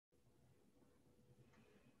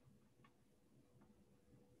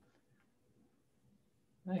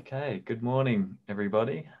Okay, good morning,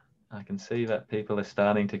 everybody. I can see that people are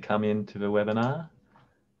starting to come into the webinar.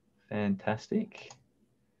 Fantastic.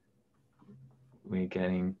 We're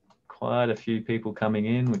getting quite a few people coming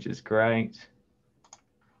in, which is great.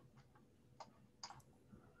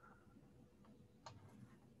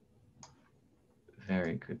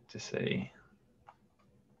 Very good to see.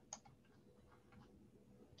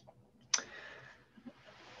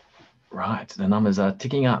 Right, the numbers are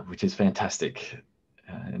ticking up, which is fantastic.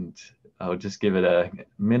 And I'll just give it a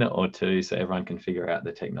minute or two so everyone can figure out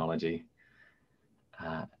the technology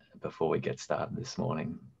before we get started this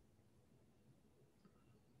morning.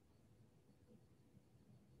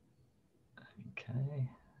 Okay,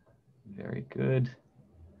 very good.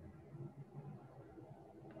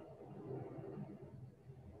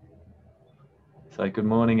 So good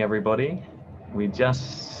morning, everybody. We're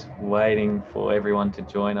just waiting for everyone to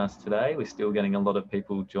join us today. We're still getting a lot of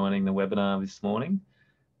people joining the webinar this morning,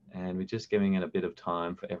 and we're just giving it a bit of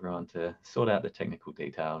time for everyone to sort out the technical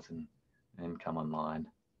details and come online.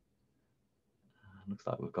 Looks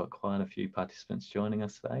like we've got quite a few participants joining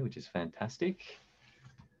us today, which is fantastic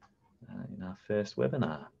in our first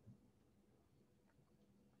webinar.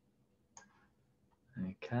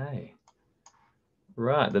 Okay.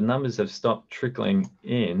 Right, the numbers have stopped trickling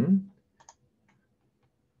in.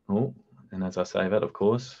 Oh, and as I say that, of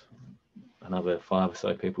course, another 5 or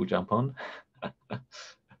so people jump on.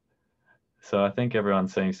 So I think everyone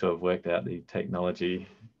seems to have worked out the technology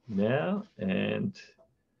now, and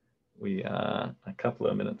we are a couple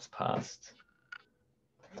of minutes past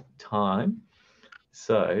time.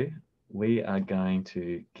 So we are going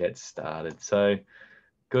to get started. So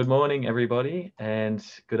good morning, everybody, and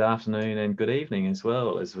good afternoon and good evening as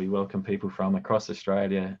well, as we welcome people from across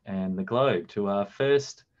Australia and the globe to our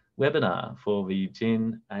first webinar for the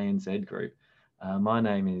GIN ANZ group. My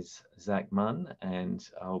name is Zach Munn, and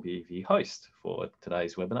I'll be the host for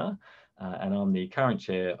today's webinar, and I'm the current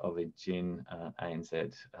chair of the GIN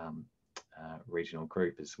ANZ regional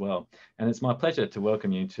group as well. And it's my pleasure to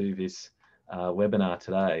welcome you to this webinar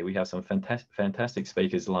today. We have some fantastic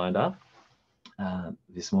speakers lined up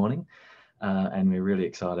this morning, and we're really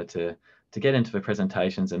excited to get into the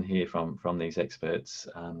presentations and hear from these experts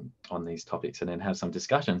on these topics, and then have some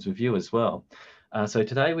discussions with you as well. So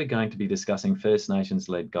today we're going to be discussing First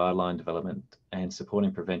Nations-led guideline development and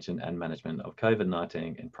supporting prevention and management of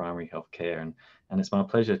COVID-19 in primary health care. And it's my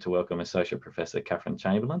pleasure to welcome Associate Professor Catherine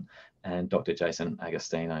Chamberlain and Dr. Jason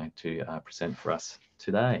Agostino to present for us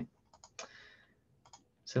today.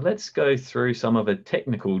 So let's go through some of the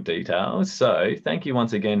technical details. So thank you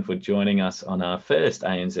once again for joining us on our first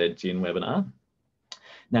ANZ GIN webinar.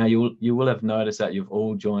 Now you will have noticed that you've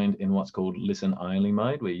all joined in what's called listen only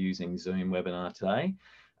mode. We're using Zoom webinar today,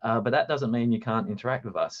 but that doesn't mean you can't interact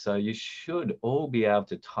with us. So you should all be able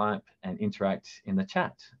to type and interact in the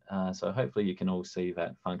chat. So hopefully you can all see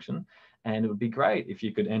that function. And it would be great if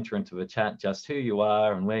you could enter into the chat just who you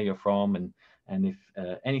are and where you're from, and if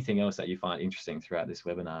anything else that you find interesting throughout this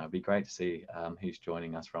webinar. It'd be great to see who's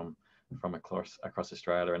joining us from across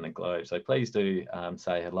Australia and the globe. So please do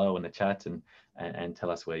say hello in the chat and tell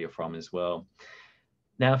us where you're from as well.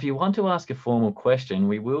 Now, if you want to ask a formal question,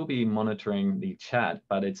 we will be monitoring the chat,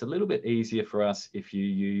 but it's a little bit easier for us if you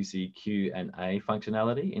use the Q&A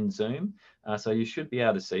functionality in Zoom. So you should be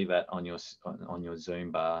able to see that on your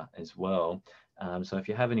Zoom bar as well. So if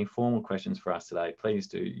you have any formal questions for us today, please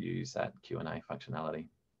do use that Q&A functionality.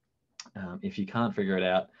 If you can't figure it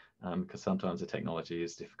out, because sometimes the technology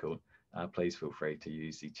is difficult, please feel free to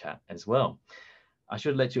use the chat as well. I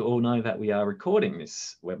should let you all know that we are recording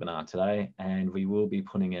this webinar today, and we will be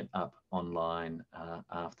putting it up online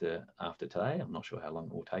after today. I'm not sure how long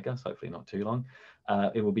it will take us, hopefully not too long.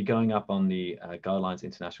 It will be going up on the Guidelines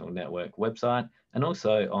International Network website, and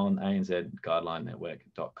also on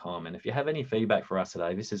anzguidelinenetwork.com. And if you have any feedback for us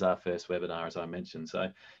today, this is our first webinar, as I mentioned. So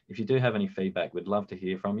if you do have any feedback, we'd love to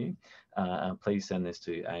hear from you. Please send this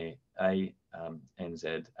to anz@gin.net.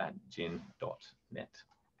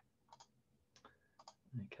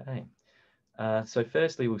 Okay. So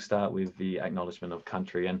firstly, we'll start with the acknowledgement of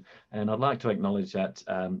country, and I'd like to acknowledge that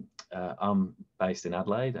I'm based in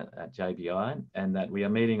Adelaide at JBI, and that we are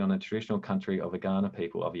meeting on the traditional country of the Kaurna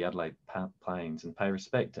people of the Adelaide Plains, and pay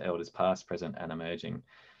respect to elders past, present and emerging.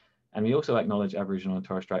 And we also acknowledge Aboriginal and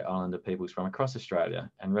Torres Strait Islander peoples from across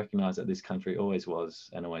Australia, and recognise that this country always was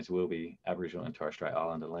and always will be Aboriginal and Torres Strait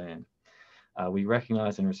Islander land. We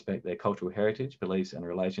recognise and respect their cultural heritage, beliefs and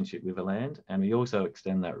relationship with the land, and we also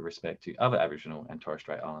extend that respect to other Aboriginal and Torres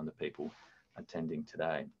Strait Islander people attending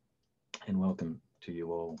today. And welcome to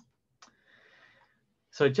you all.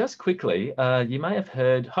 So just quickly, you may have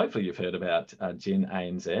heard, hopefully you've heard about GIN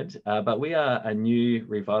ANZ, but we are a new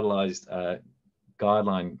revitalised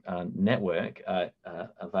guideline network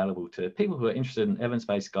available to people who are interested in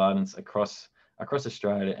evidence-based guidance across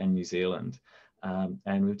Australia and New Zealand.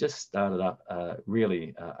 And we've just started up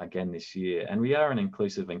again this year. And we are an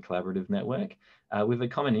inclusive and collaborative network with a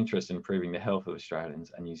common interest in improving the health of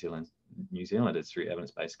Australians and New Zealanders through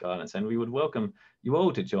evidence-based guidance. And we would welcome you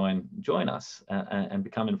all to join us and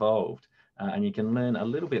become involved. And you can learn a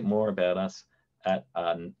little bit more about us at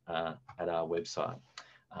our website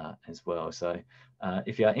as well. So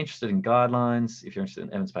if you are interested in guidelines, if you're interested in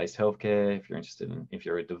evidence-based healthcare, if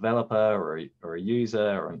you're a developer or a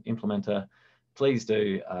user or an implementer, please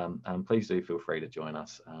do feel free to join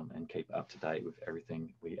us and keep up to date with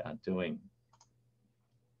everything we are doing.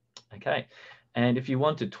 Okay, and if you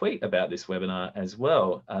want to tweet about this webinar as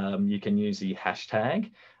well, you can use the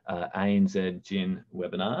hashtag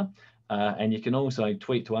ANZGINWebinar, and you can also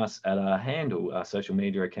tweet to us at our handle, our social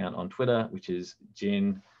media account on Twitter, which is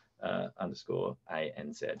GIN_ANZ.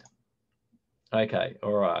 Okay,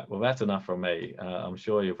 all right, well, that's enough from me. I'm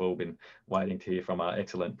sure you've all been waiting to hear from our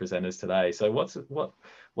excellent presenters today. So what's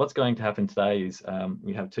going to happen today is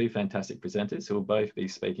we have two fantastic presenters who will both be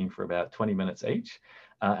speaking for about 20 minutes each.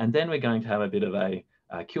 And then we're going to have a bit of a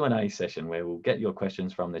Q&A session where we'll get your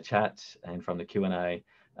questions from the chat and from the Q&A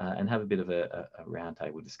and have a bit of a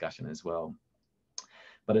roundtable discussion as well.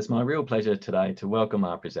 But it's my real pleasure today to welcome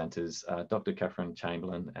our presenters, Dr. Catherine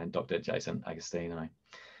Chamberlain and Dr. Jason Agostino.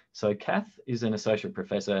 So Kath is an Associate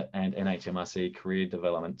Professor and NHMRC Career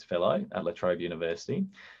Development Fellow at La Trobe University,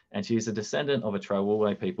 and she is a descendant of a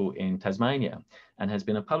Trawulwe people in Tasmania and has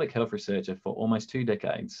been a public health researcher for almost 2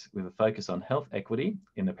 decades with a focus on health equity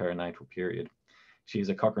in the perinatal period. She is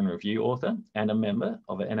a Cochrane Review author and a member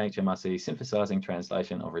of an NHMRC Synthesising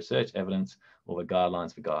Translation of Research Evidence, or the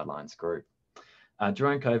Guidelines for Guidelines group.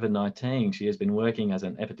 During COVID-19, she has been working as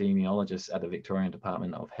an epidemiologist at the Victorian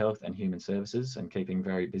Department of Health and Human Services and keeping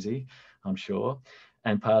very busy, I'm sure,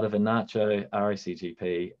 and part of a NACCHO,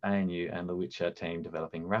 RACGP, ANU and the Lewitcher team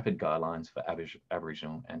developing rapid guidelines for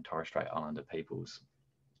Aboriginal and Torres Strait Islander peoples.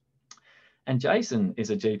 And Jason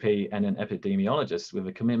is a GP and an epidemiologist with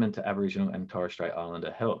a commitment to Aboriginal and Torres Strait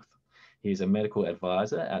Islander health. He is a medical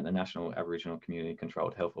advisor at the National Aboriginal Community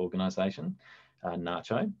Controlled Health Organisation,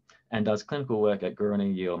 NACCHO, and does clinical work at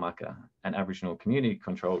Guruni Yeomaka, an Aboriginal community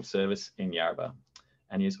controlled service in Yarrabah.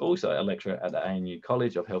 And he is also a lecturer at the ANU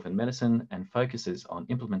College of Health and Medicine and focuses on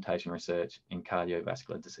implementation research in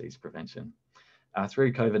cardiovascular disease prevention.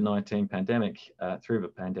 Through COVID-19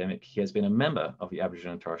 pandemic, he has been a member of the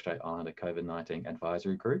Aboriginal and Torres Strait Islander COVID-19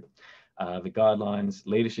 Advisory Group, the Guidelines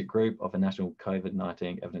Leadership Group of the National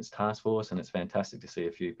COVID-19 Evidence Task Force, and it's fantastic to see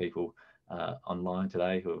a few people online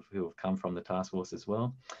today who have come from the task force as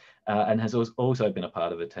well, and has also been a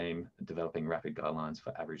part of a team developing rapid guidelines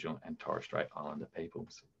for Aboriginal and Torres Strait Islander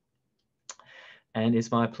peoples. And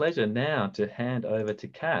it's my pleasure now to hand over to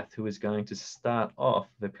Kath, who is going to start off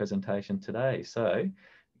the presentation today. So,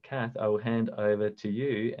 Kath, I will hand over to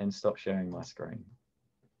you and stop sharing my screen.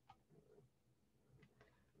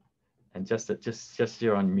 And just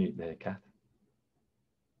you're on mute there, Kath.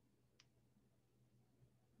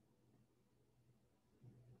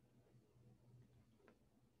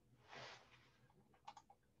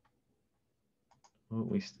 Oh,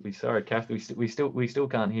 we sorry, Kath. We still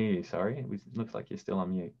can't hear you. Sorry, it looks like you're still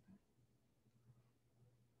on mute.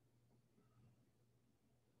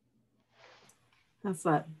 How's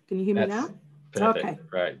that? Can you hear me now? Perfect. Okay.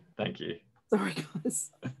 Great. Thank you. Sorry,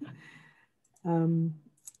 guys. Okay,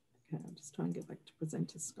 I'll just try and get back to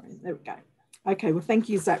presenter screen. There we go. Okay. Well, thank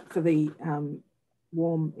you, Zach, for the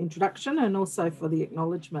warm introduction and also for the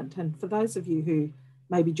acknowledgement. And for those of you who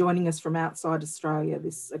may be joining us from outside Australia,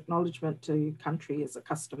 this acknowledgement to country is a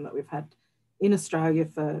custom that we've had in Australia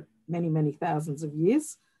for many, many thousands of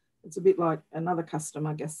years. It's a bit like another custom,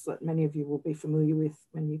 I guess, that many of you will be familiar with.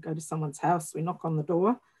 When you go to someone's house, we knock on the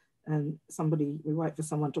door and we wait for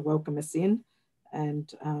someone to welcome us in.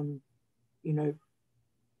 And,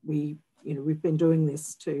 we've been doing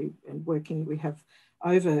this too and working. We've had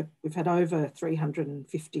over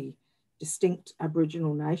 350 distinct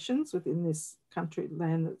Aboriginal nations within this country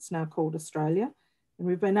land that's now called Australia. And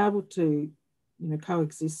we've been able to,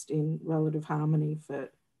 coexist in relative harmony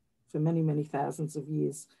for many, many thousands of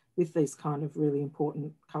years with these kind of really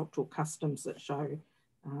important cultural customs that show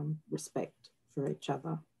respect for each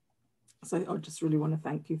other. So I just really want to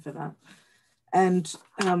thank you for that. And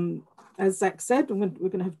as Zach said, we're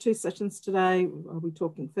going to have 2 sessions today. I'll be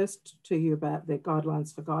talking first to you about their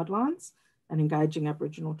guidelines for guidelines and engaging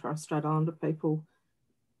Aboriginal Torres Strait Islander people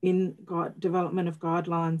in development of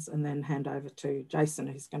guidelines, and then hand over to Jason,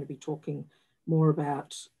 who's going to be talking more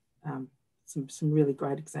about some really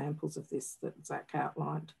great examples of this that Zach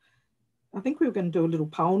outlined. I think we were going to do a little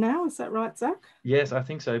poll now. Is that right, Zach? Yes, I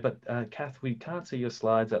think so. But Kath, we can't see your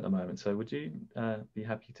slides at the moment. So would you be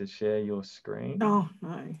happy to share your screen? Oh,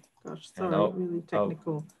 no. Gosh, sorry, really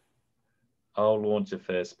technical. I'll launch a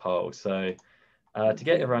first poll. So to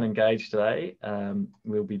get everyone engaged today,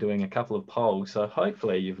 we'll be doing a couple of polls. So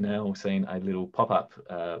hopefully you've now seen a little pop-up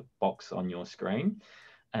box on your screen.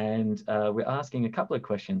 And we're asking a couple of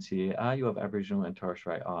questions here. Are you of Aboriginal and Torres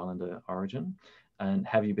Strait Islander origin? And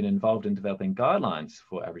have you been involved in developing guidelines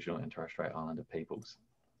for Aboriginal and Torres Strait Islander peoples?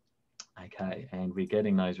 Okay, and we're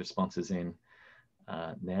getting those responses in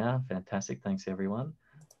now. Fantastic, thanks everyone.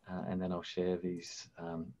 And then I'll share these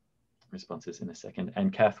responses in a second.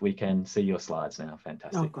 And Kath, we can see your slides now.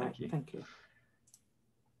 Fantastic, oh, great. Thank you.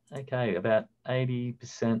 Okay, about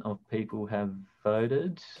 80% of people have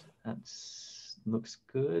voted. That looks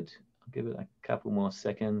good. I'll give it a couple more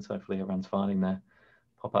seconds. Hopefully everyone's finding the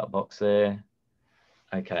pop-up box there.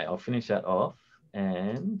 Okay, I'll finish that off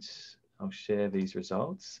and I'll share these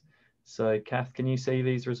results. So Kath, can you see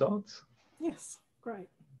these results? Yes, great,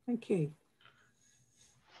 thank you.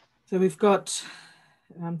 So we've got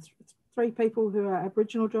 3 people who are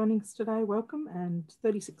Aboriginal joining us today, welcome, and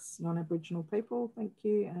 36 non-Aboriginal people, thank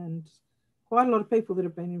you, and quite a lot of people that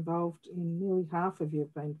have been involved in, nearly half of you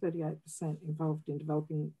have been, 38% involved in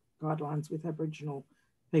developing guidelines with Aboriginal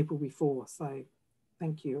people before, so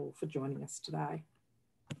thank you all for joining us today.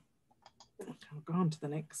 I'll go on to the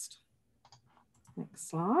next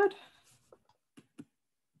slide.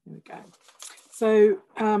 There we go. So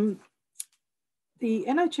the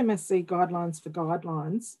NHMSC Guidelines for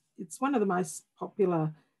Guidelines, it's one of the most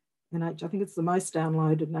popular I think it's the most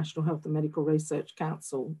downloaded National Health and Medical Research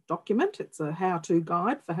Council document. It's a how-to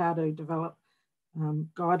guide for how to develop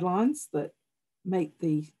guidelines that meet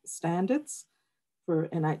the standards for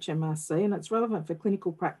NHMRC, and it's relevant for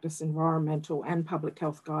clinical practice, environmental and public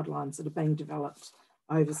health guidelines that are being developed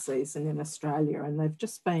overseas and in Australia. And they've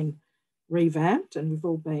just been revamped, and we've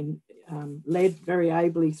all been led very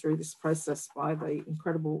ably through this process by the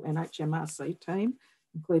incredible NHMRC team,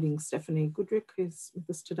 including Stephanie Goodrick, who's with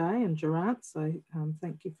us today, and Gerard. So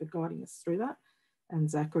thank you for guiding us through that, and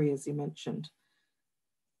Zachary, as you mentioned.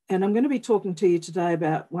 And I'm going to be talking to you today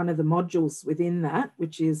about one of the modules within that,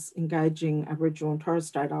 which is engaging Aboriginal and Torres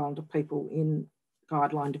Strait Islander people in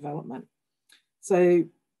guideline development. So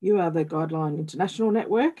you are the Guideline International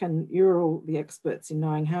Network, and you're all the experts in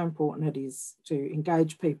knowing how important it is to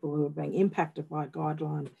engage people who are being impacted by a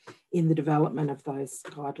guideline in the development of those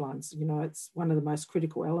guidelines. You know, it's one of the most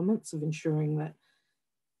critical elements of ensuring that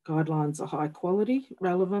guidelines are high quality,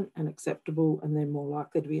 relevant and acceptable, and they're more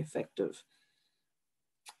likely to be effective.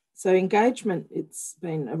 So engagement, it's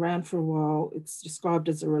been around for a while. It's described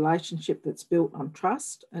as a relationship that's built on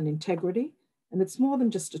trust and integrity. And it's more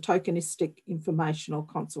than just a tokenistic informational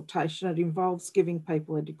consultation. It involves giving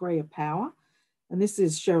people a degree of power. And this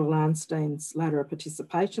is Cheryl Arnstein's ladder of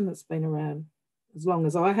participation that's been around as long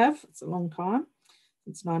as I have. It's a long time,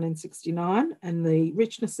 since 1969. And the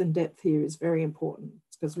richness and depth here is very important,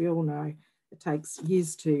 because we all know it takes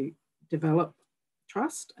years to develop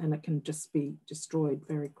trust, and it can just be destroyed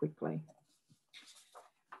very quickly.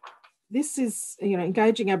 This is, you know,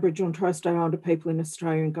 engaging Aboriginal and Torres Strait Islander people in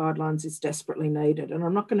Australian guidelines is desperately needed. And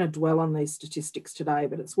I'm not going to dwell on these statistics today,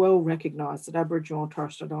 but it's well recognised that Aboriginal and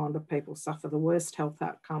Torres Strait Islander people suffer the worst health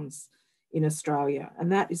outcomes in Australia. And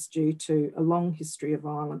that is due to a long history of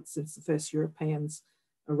violence since the first Europeans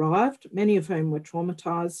arrived, many of whom were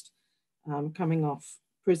traumatised, coming off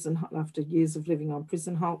prison after years of living on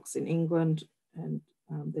prison hulks in England, and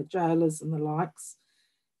their jailers and the likes.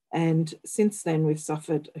 And since then, we've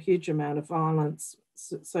suffered a huge amount of violence,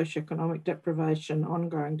 socioeconomic deprivation,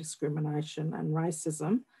 ongoing discrimination and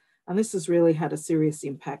racism. And this has really had a serious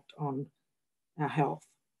impact on our health.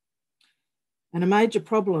 And a major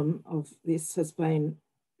problem of this has been,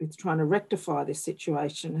 with trying to rectify this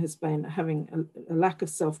situation, has been having a lack of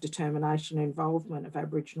self-determination and involvement of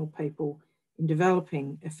Aboriginal people in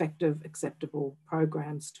developing effective, acceptable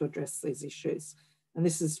programs to address these issues. And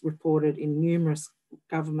this is reported in numerous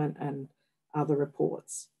government and other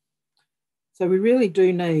reports. So we really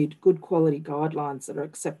do need good quality guidelines that are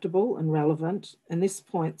acceptable and relevant. And this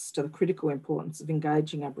points to the critical importance of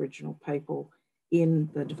engaging Aboriginal people in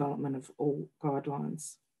the development of all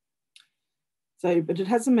guidelines. So, but it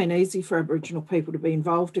hasn't been easy for Aboriginal people to be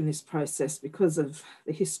involved in this process because of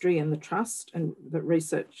the history and the trust and the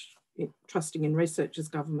research, trusting in researchers,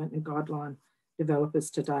 government and guideline developers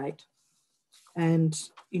to date. And,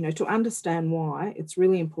 you know, to understand why, it's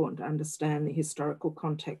really important to understand the historical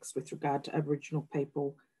context with regard to Aboriginal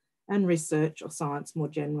people and research or science more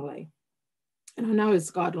generally. And I know as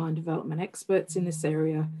guideline development experts in this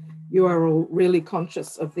area, you are all really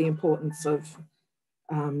conscious of the importance of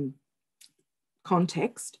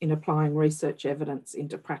context in applying research evidence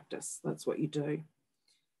into practice. That's what you do.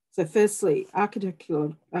 So firstly,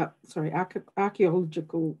 archaeological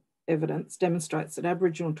evidence demonstrates that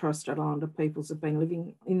Aboriginal and Torres Strait Islander peoples have been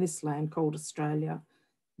living in this land called Australia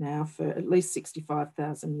now for at least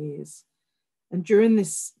 65,000 years. And during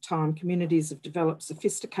this time, communities have developed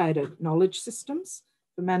sophisticated knowledge systems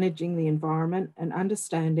for managing the environment and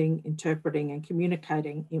understanding, interpreting and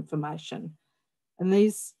communicating information. And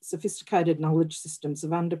these sophisticated knowledge systems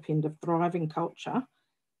have underpinned a thriving culture.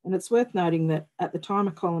 And it's worth noting that at the time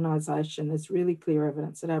of colonisation, there's really clear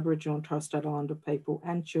evidence that Aboriginal and Torres Strait Islander people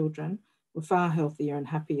and children were far healthier and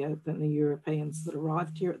happier than the Europeans that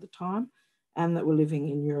arrived here at the time and that were living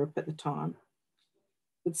in Europe at the time.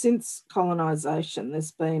 But since colonisation,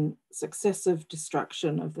 there's been successive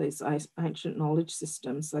destruction of these ancient knowledge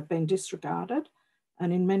systems. They've been disregarded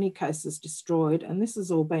and in many cases destroyed. And this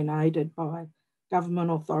has all been aided by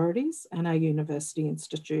government authorities and our university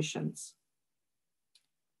institutions.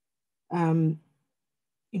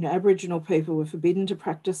 You know, Aboriginal people were forbidden to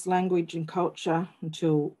practice language and culture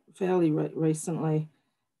until fairly recently,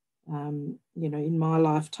 you know, in my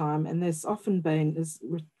lifetime. And there's often been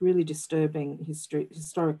really disturbing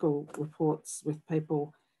historical reports with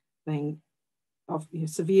people being of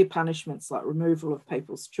severe punishments like removal of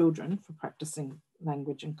people's children for practicing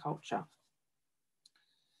language and culture.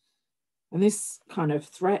 And this kind of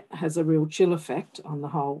threat has a real chill effect on the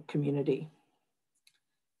whole community.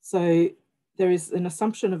 So there is an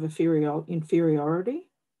assumption of inferiority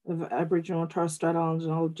of Aboriginal and Torres Strait Islander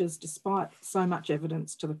knowledges despite so much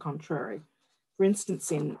evidence to the contrary. For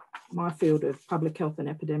instance, in my field of public health and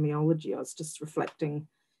epidemiology, I was just reflecting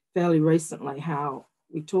fairly recently how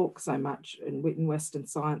we talk so much in Western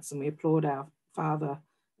science and we applaud our father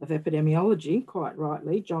of epidemiology, quite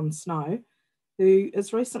rightly, John Snow, who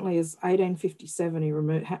as recently as 1857,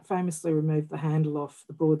 he famously removed the handle off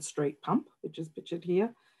the Broad Street pump, which is pictured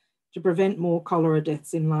here, to prevent more cholera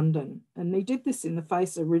deaths in London. And he did this in the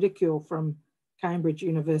face of ridicule from Cambridge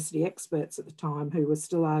University experts at the time who were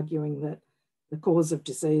still arguing that the cause of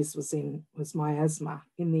disease was miasma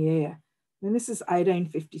in the air. And this is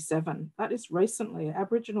 1857. That is recently.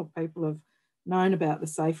 Aboriginal people have known about the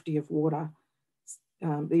safety of water,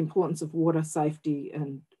 the importance of water safety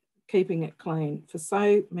and keeping it clean for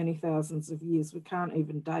so many thousands of years. We can't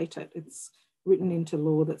even date it. It's written into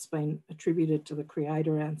law that's been attributed to the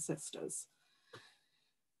creator ancestors.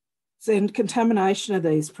 So, and contamination of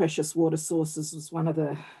these precious water sources was one of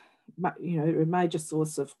the, you know, a major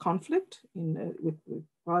source of conflict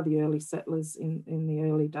by the early settlers in the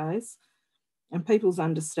early days. And people's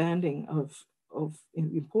understanding of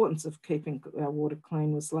the importance of keeping our water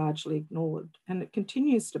clean was largely ignored, and it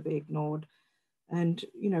continues to be ignored. And,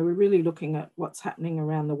 you know, we're really looking at what's happening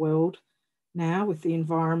around the world now with the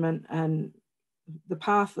environment, and the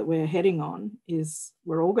path that we're heading on is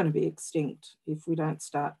we're all going to be extinct if we don't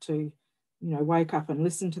start to, you know, wake up and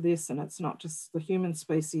listen to this. And it's not just the human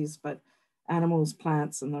species, but animals,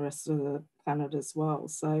 plants, and the rest of the planet as well.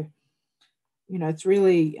 So, you know, it's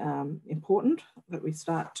really important that we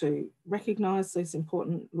start to recognise these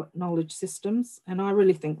important knowledge systems. And I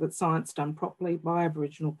really think that science done properly by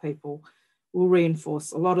Aboriginal people will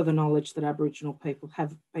reinforce a lot of the knowledge that Aboriginal people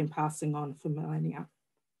have been passing on for millennia.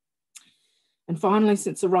 And finally,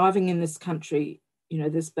 since arriving in this country, you know,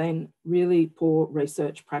 there's been really poor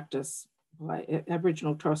research practice by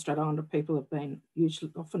Aboriginal Torres Strait Islander people have been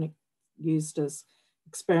often used as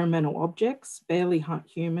experimental objects, barely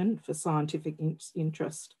human for scientific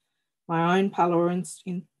interest. My own Palawa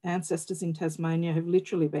ancestors in Tasmania have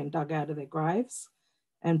literally been dug out of their graves,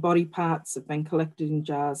 and body parts have been collected in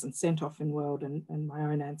jars and sent off in world. And my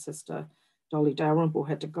own ancestor, Dolly Dalrymple,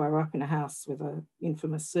 had to grow up in a house with an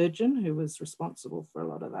infamous surgeon who was responsible for a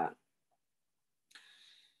lot of that.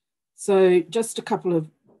 So just a couple of,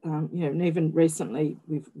 you know, and even recently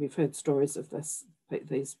we've heard stories of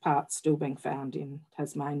these parts still being found in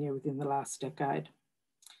Tasmania within the last decade.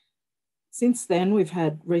 Since then, we've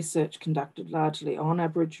had research conducted largely on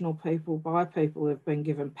Aboriginal people by people who have been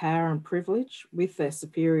given power and privilege with their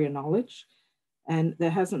superior knowledge, and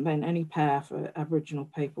there hasn't been any power for Aboriginal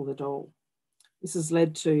people at all. This has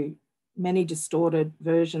led to many distorted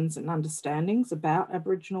versions and understandings about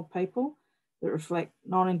Aboriginal people that reflect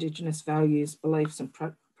non-Indigenous values, beliefs and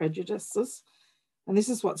prejudices. And this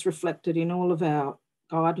is what's reflected in all of our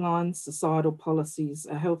guidelines, societal policies,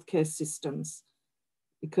 our healthcare systems,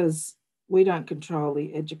 because we don't control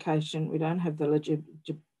the education, we don't have the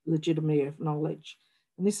legitimacy of knowledge.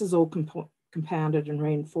 And this is all compounded and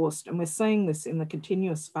reinforced. And we're seeing this in the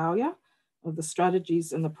continuous failure of the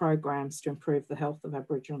strategies and the programs to improve the health of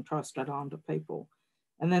Aboriginal and Torres Strait Islander people.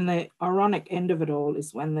 And then the ironic end of it all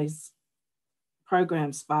is when these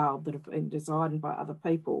programs failed that have been designed by other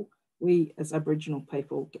people, we as Aboriginal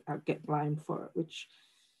people get blamed for it, which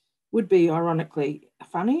would be ironically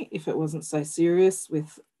funny if it wasn't so serious,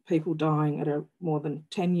 with people dying at more than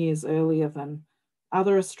 10 years earlier than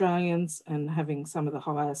other Australians and having some of the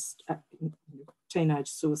highest teenage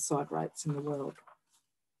suicide rates in the world.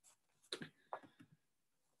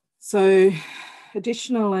 So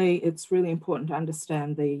additionally, it's really important to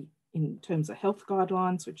understand in terms of health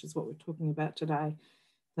guidelines, which is what we're talking about today,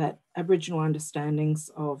 that Aboriginal understandings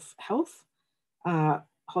of health are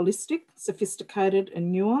holistic, sophisticated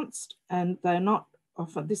and nuanced, and they're not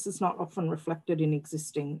often, this is not often reflected in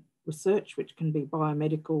existing research, which can be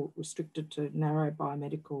biomedical, restricted to narrow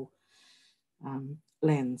biomedical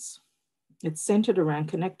lens. It's centred around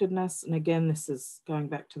connectedness, and again, this is going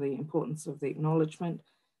back to the importance of the acknowledgement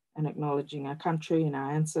and acknowledging our country and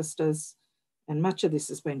our ancestors. And much of this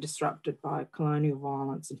has been disrupted by colonial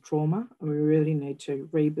violence and trauma, and we really need to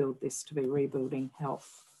rebuild this to be rebuilding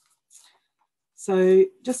health. So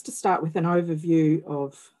just to start with an overview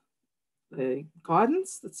of the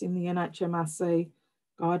guidance that's in the NHMRC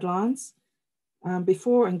guidelines,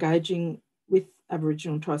 before engaging with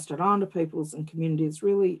Aboriginal and Torres Strait Islander peoples and communities,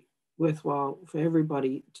 really worthwhile for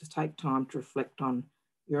everybody to take time to reflect on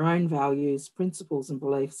your own values, principles and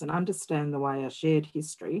beliefs, and understand the way our shared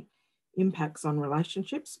history impacts on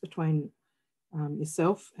relationships between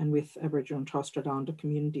yourself and with Aboriginal and Torres Strait Islander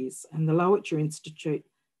communities. And the Lowitja Institute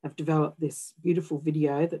have developed this beautiful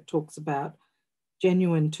video that talks about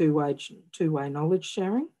genuine two-way knowledge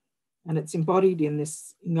sharing. And it's embodied in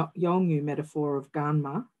this Yolngu metaphor of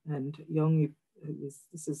Ganma. And Yolngu,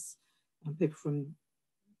 this is people from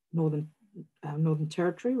Northern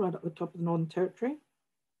Territory, right at the top of the Northern Territory.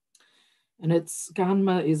 And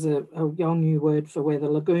Ganma is a Yolngu word for where the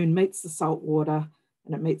lagoon meets the salt water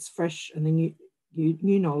and it meets fresh and the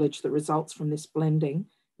new knowledge that results from this blending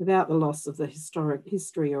without the loss of the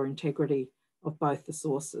history or integrity of both the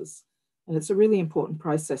sources. And it's a really important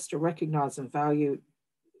process to recognise and value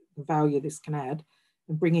the value this can add,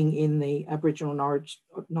 and bringing in the Aboriginal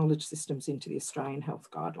knowledge systems into the Australian health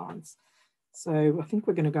guidelines. So I think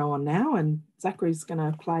we're going to go on now, and Zachary's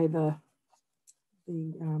going to play the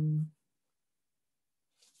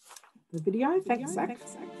video. Thanks, Zach.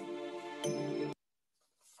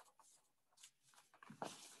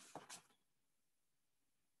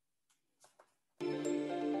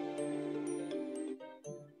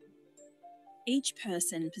 Each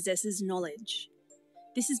person possesses knowledge.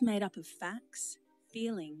 This is made up of facts,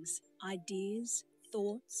 feelings, ideas,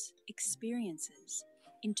 thoughts, experiences,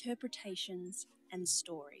 interpretations, and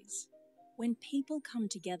stories. When people come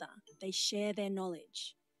together, they share their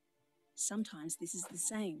knowledge. Sometimes this is the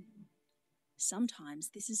same. Sometimes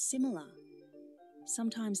this is similar.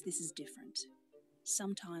 Sometimes this is different.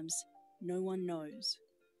 Sometimes no one knows.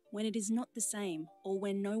 When it is not the same, or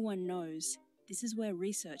when no one knows, this is where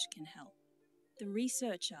research can help. The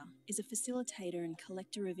researcher is a facilitator and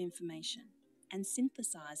collector of information, and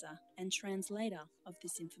synthesizer and translator of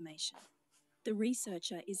this information. The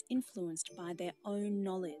researcher is influenced by their own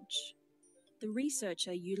knowledge. The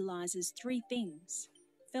researcher utilises three things: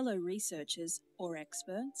 fellow researchers or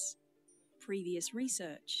experts, previous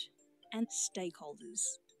research, and stakeholders.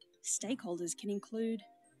 Stakeholders can include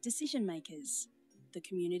decision makers, the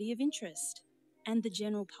community of interest, and the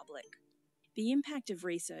general public. The impact of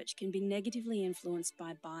research can be negatively influenced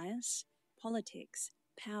by bias, politics,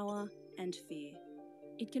 power, and fear.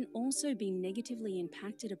 It can also be negatively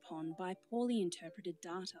impacted upon by poorly interpreted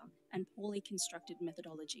data and poorly constructed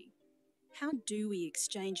methodology. How do we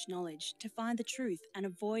exchange knowledge to find the truth and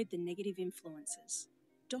avoid the negative influences?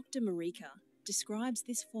 Dr. Marika describes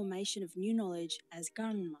this formation of new knowledge as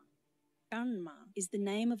Ganma. Ganma is the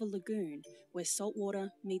name of a lagoon where salt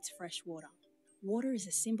water meets fresh water. Water is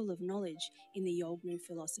a symbol of knowledge in the Yolngu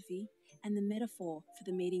philosophy, and the metaphor for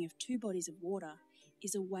the meeting of two bodies of water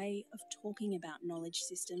is a way of talking about knowledge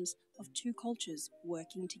systems of two cultures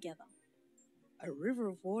working together. A river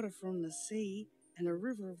of water from the sea and a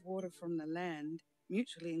river of water from the land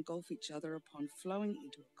mutually engulf each other upon flowing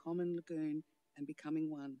into a common lagoon and becoming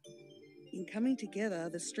one. In coming together,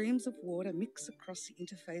 the streams of water mix across the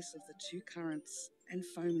interface of the two currents and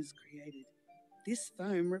foam is created. This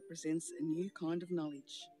foam represents a new kind of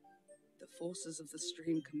knowledge. The forces of the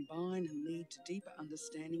stream combine and lead to deeper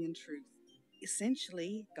understanding and truth.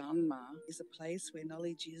 Essentially, Ganma is a place where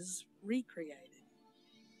knowledge is recreated.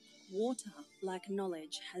 Water, like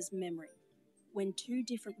knowledge, has memory. When two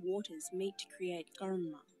different waters meet to create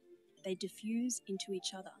Ganma, they diffuse into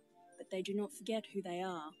each other, but they do not forget who they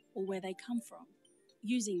are or where they come from.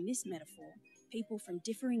 Using this metaphor, people from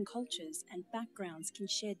differing cultures and backgrounds can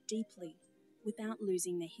share deeply without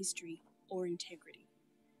losing their history or integrity.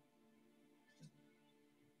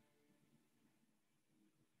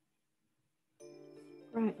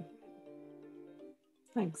 Great.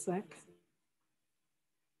 Thanks, Zach.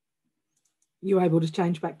 You able to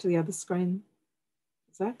change back to the other screen,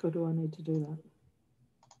 Zach, or do I need to do that?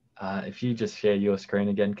 If you just share your screen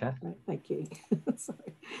again, Kath. Right, thank you.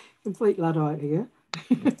 Sorry, complete Luddite here.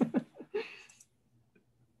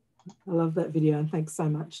 I love that video, and thanks so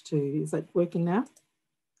much to, is that working now?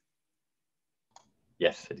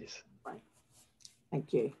 Yes, it is. Right.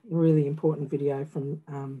 Thank you. A really important video from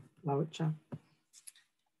Lowicha.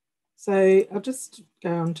 So I'll just go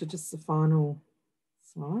on to just the final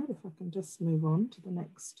slide, if I can just move on to the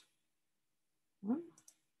next one.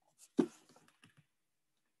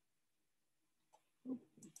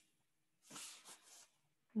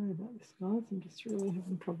 Sorry about this, guys. I'm just really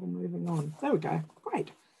having trouble moving on. There we go.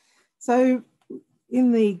 Great. So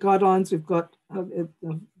in the guidelines, we've got, I'll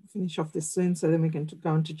finish off this soon, so then we can go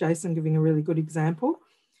on to Jason giving a really good example.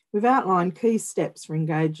 We've outlined key steps for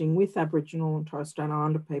engaging with Aboriginal and Torres Strait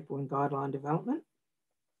Islander people in guideline development.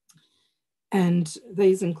 And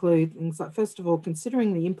these include things like, first of all,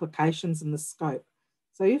 considering the implications and the scope.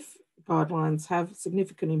 So if guidelines have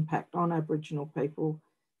significant impact on Aboriginal people,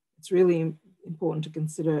 it's really important to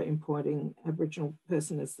consider appointing Aboriginal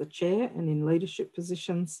person as the chair and in leadership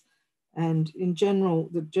positions. And in general,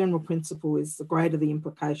 the general principle is the greater the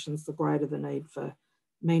implications, the greater the need for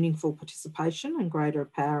meaningful participation and greater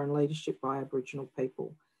power and leadership by Aboriginal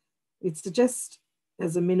people. It suggests,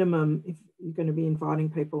 as a minimum, if you're going to be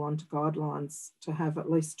inviting people onto guidelines, to have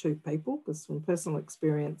at least 2 people, because from personal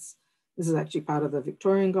experience, this is actually part of the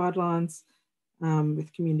Victorian guidelines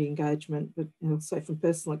with community engagement, but also from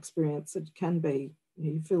personal experience, it can be,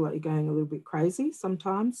 you feel like you're going a little bit crazy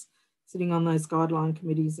sometimes, sitting on those guideline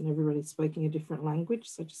committees and everybody speaking a different language.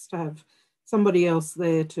 So just to have somebody else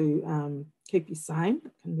there to keep you sane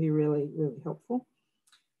can be really, really helpful.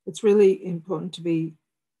 It's really important to be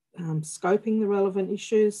scoping the relevant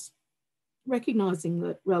issues, recognising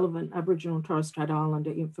that relevant Aboriginal and Torres Strait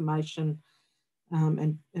Islander information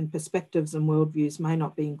and perspectives and worldviews may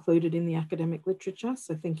not be included in the academic literature.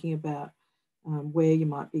 So thinking about where you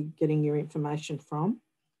might be getting your information from.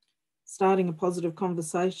 Starting a positive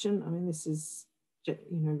conversation. I mean, this is,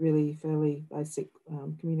 really fairly basic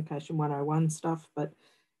communication 101 stuff, but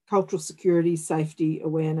cultural security, safety,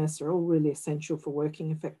 awareness are all really essential for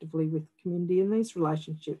working effectively with community. And these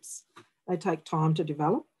relationships, they take time to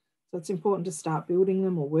develop. So it's important to start building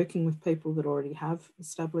them or working with people that already have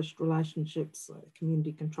established relationships, like the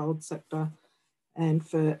community controlled sector, and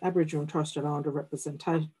for Aboriginal and Torres Strait Islander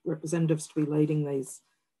representatives to be leading these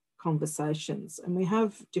conversations. And we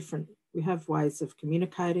have ways of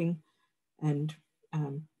communicating, and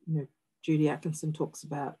Judy Atkinson talks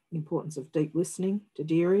about the importance of deep listening to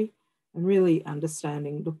Deary and really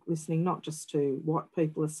understanding, listening not just to what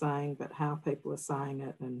people are saying, but how people are saying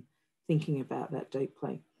it and thinking about that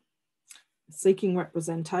deeply. Seeking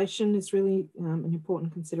representation is really an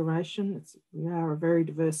important consideration. We are a very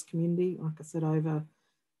diverse community, like I said, over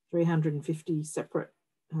 350 separate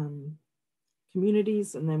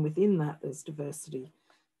communities, and then within that there's diversity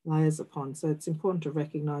layers upon. So it's important to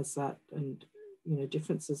recognise that, and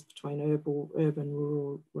differences between urban,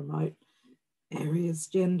 rural, remote areas,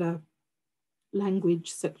 gender,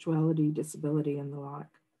 language, sexuality, disability, and the like.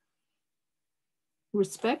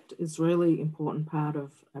 Respect is a really important part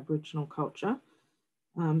of Aboriginal culture.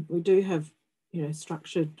 We do have,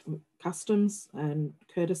 structured customs and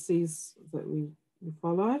courtesies that we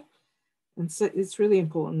follow. And so it's really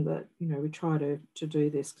important that, we try to do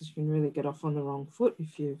this, because you can really get off on the wrong foot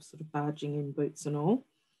if you're sort of barging in boots and all.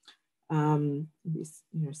 This,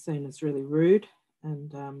 seen as really rude,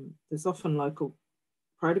 and there's often local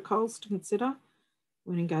protocols to consider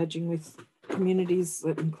when engaging with communities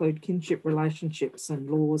that include kinship relationships and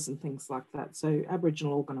laws and things like that. So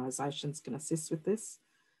Aboriginal organisations can assist with this.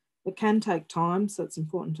 It can take time, so it's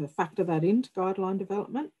important to factor that into guideline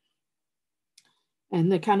development.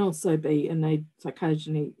 And there can also be a need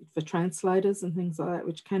occasionally for translators and things like that,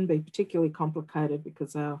 which can be particularly complicated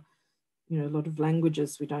because our, a lot of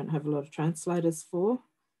languages we don't have a lot of translators for,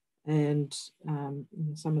 and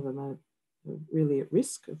some of them are really at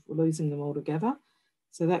risk of losing them altogether.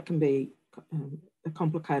 So that can be a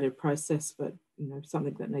complicated process, but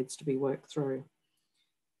something that needs to be worked through.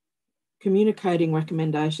 Communicating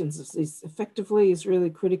recommendations effectively is really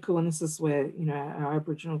critical, and this is where our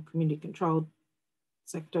Aboriginal community controlled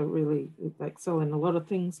sector really, they excel in a lot of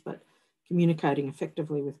things, but communicating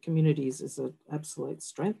effectively with communities is an absolute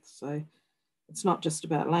strength. So it's not just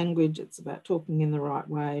about language, it's about talking in the right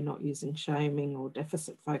way, not using shaming or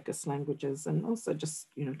deficit focused languages, and also just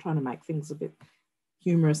trying to make things a bit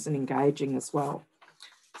humorous and engaging as well.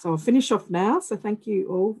 So I'll finish off now. So thank you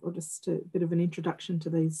all for just a bit of an introduction to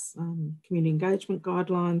these community engagement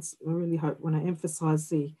guidelines. I really want to emphasise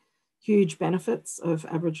the huge benefits of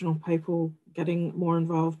Aboriginal people getting more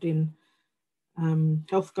involved in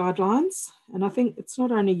health guidelines. And I think it's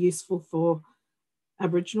not only useful for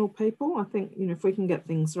Aboriginal people. I think, if we can get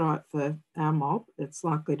things right for our mob, it's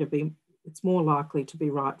more likely to be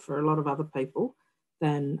right for a lot of other people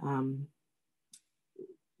than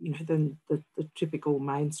than the typical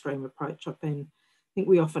mainstream approach. I think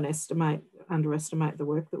we often underestimate the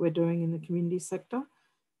work that we're doing in the community sector.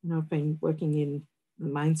 I've been working in the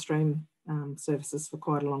mainstream services for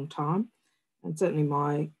quite a long time, and certainly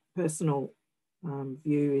my personal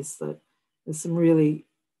view is that there's some really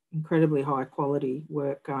incredibly high quality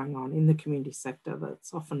work going on in the community sector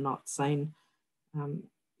that's often not seen,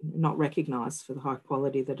 not recognised for the high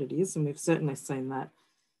quality that it is, and we've certainly seen that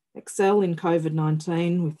excel in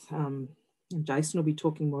COVID-19 with, and Jason will be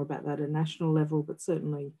talking more about that at a national level, but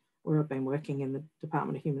certainly where I've been working in the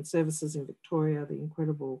Department of Human Services in Victoria, the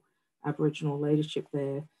incredible Aboriginal leadership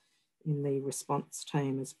there in the response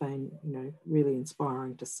team has been, really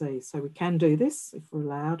inspiring to see. So we can do this if we're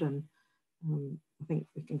allowed, and I think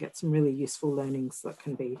we can get some really useful learnings that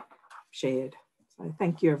can be shared. So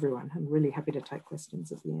thank you everyone. I'm really happy to take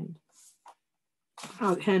questions at the end.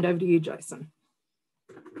 I'll hand over to you, Jason.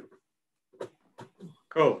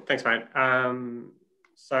 Cool, thanks, mate. I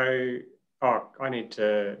need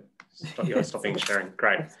to stop you stopping sharing.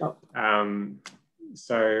 Great.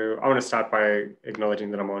 So I want to start by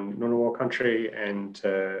acknowledging that I'm on Ngunnawal country and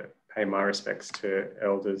to pay my respects to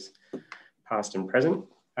elders past and present.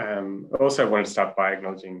 I also want to start by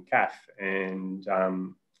acknowledging Kath, and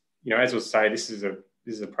as we'll say, this is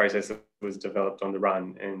a process that was developed on the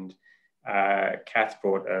run, and Kath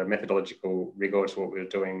brought a methodological rigour to what we were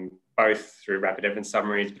doing, both through rapid evidence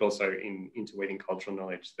summaries, but also in interweaving cultural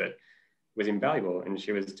knowledge that was invaluable. And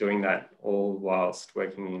she was doing that all whilst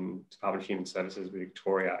working in Department of Human Services with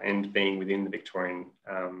Victoria and being within the Victorian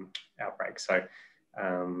outbreak. So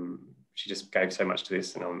she just gave so much to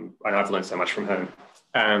this, and I've learned so much from her.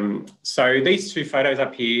 So these two photos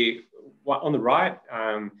up here, on the right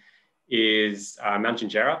is Mount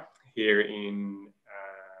Gingerra here in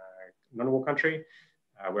Ngunnawal country,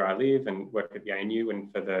 where I live and work at the ANU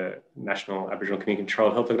and for the National Aboriginal Community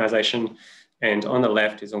Controlled Health Organisation. And on the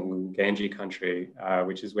left is Wunganji country,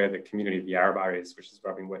 which is where the community of Yarrabah is, which is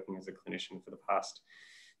where I've been working as a clinician for the past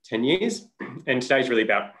 10 years. And today's really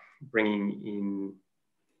about bringing in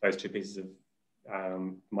those two pieces of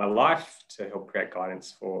my life to help create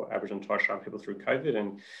guidance for Aboriginal and Torres Strait people through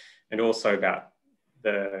COVID, and also about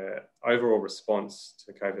the overall response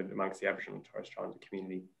to COVID amongst the Aboriginal and Torres Strait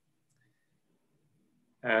community.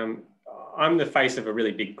 I'm the face of a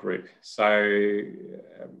really big group. So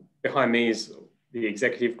behind me is the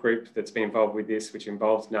executive group that's been involved with this, which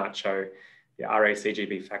involves Nacho, the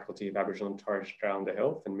RACGB faculty of Aboriginal and Torres Strait Islander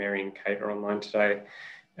Health, and Mary and Kate are online today.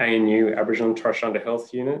 ANU, Aboriginal and Torres Strait Islander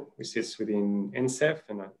Health Unit, which sits within NSEF,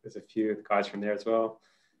 and there's a few of the guys from there as well.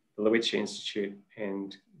 The Luichi Institute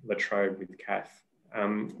and La Trobe with Kath.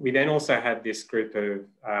 We then also had this group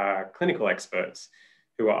of clinical experts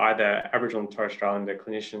who are either Aboriginal and Torres Strait Islander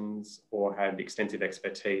clinicians or had extensive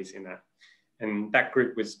expertise in that. And that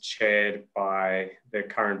group was chaired by the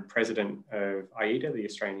current president of AIDA, the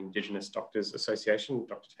Australian Indigenous Doctors Association,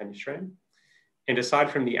 Dr. Tanya Schramm. And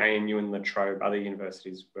aside from the ANU and La Trobe, other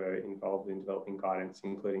universities were involved in developing guidance,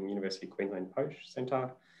 including University of Queensland Posh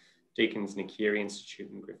Centre, Deakin's Nakiri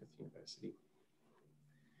Institute, and Griffith University.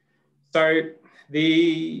 So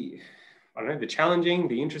the challenging,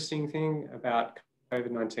 the interesting thing about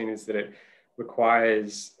COVID-19 is that it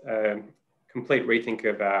requires a complete rethink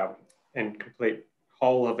of and complete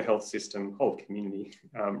whole of the health system, whole community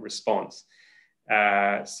response.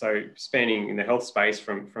 So spanning in the health space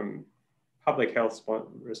from public health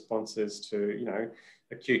responses to,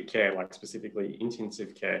 acute care, like specifically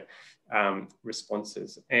intensive care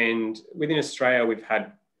responses. And within Australia, we've had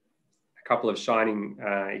a couple of shining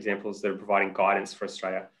examples that are providing guidance for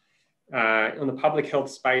Australia. On the public health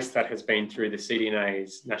space, that has been through the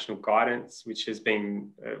CDNA's national guidance, which has been,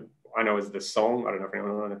 I know as the SONG. I don't know if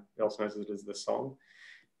anyone else knows it as the SONG.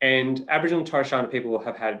 And Aboriginal and Torres Strait Islander people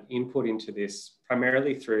have had input into this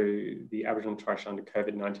primarily through the Aboriginal and Torres Strait Islander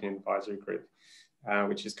COVID-19 advisory group,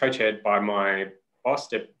 which is co-chaired by my boss,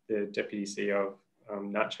 the Deputy CEO of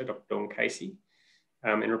NACCHO, Dr. Dawn Casey,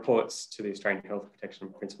 and reports to the Australian Health Protection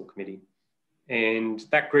Principal Committee. And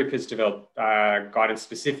that group has developed guidance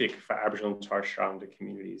specific for Aboriginal and Torres Strait Islander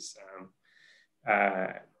communities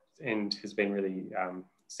and has been really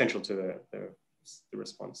central to the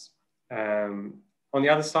response. On the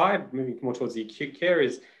other side, moving more towards the acute care,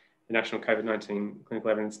 is the National COVID-19 Clinical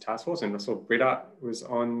Evidence Task Force, and I saw Britta was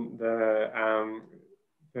on the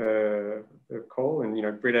call,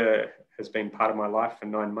 and Britta has been part of my life for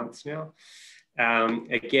 9 months now.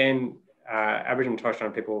 Again, Aboriginal and Torres Strait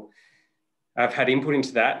Islander people have had input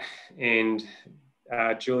into that, and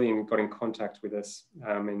Julian got in contact with us,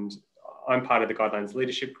 and I'm part of the Guidelines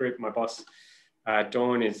leadership group. My boss,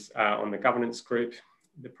 Dawn, is on the governance group.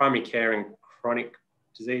 The primary care and chronic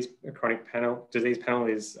disease panel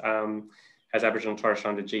is has Aboriginal and Torres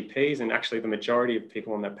Strait Islander GPs, and actually the majority of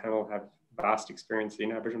people on that panel have vast experience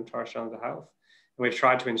in Aboriginal and Torres Strait Islander health. And we've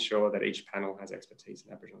tried to ensure that each panel has expertise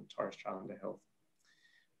in Aboriginal and Torres Strait Islander health.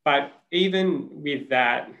 But even with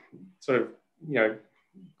that sort of,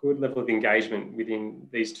 good level of engagement within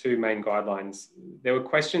these two main guidelines, there were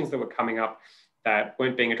questions that were coming up that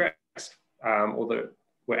weren't being addressed or that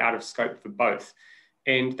were out of scope for both.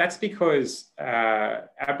 And that's because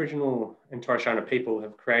Aboriginal and Torres Strait Islander people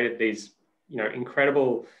have created these,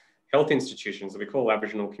 incredible health institutions that we call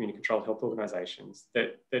Aboriginal Community Controlled Health Organisations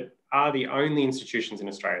that are the only institutions in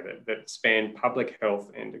Australia that span public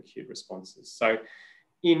health and acute responses. So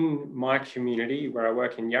in my community where I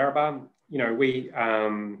work in Yarrabah,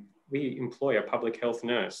 we employ a public health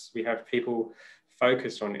nurse. We have people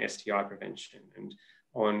focused on STI prevention and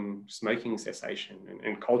on smoking cessation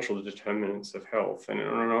and cultural determinants of health. And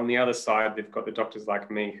on the other side, they've got the doctors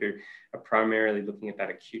like me who are primarily looking at that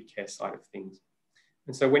acute care side of things.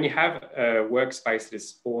 And so when you have a workspace that is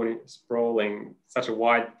sprawling, such a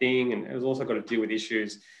wide thing, and it's also got to deal with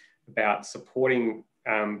issues about supporting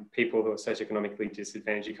people who are socioeconomically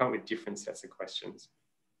disadvantaged, you come up with different sets of questions.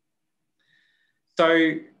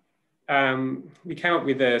 So we came up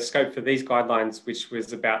with a scope for these guidelines, which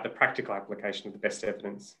was about the practical application of the best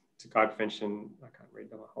evidence to guide prevention. I can't read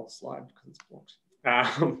the whole slide because it's blocked.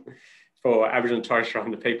 For Aboriginal and Torres Strait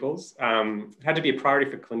Islander peoples. It had to be a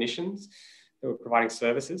priority for clinicians that were providing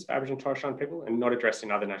services for Aboriginal and Torres Strait Islander people and not addressed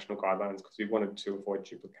in other national guidelines because we wanted to avoid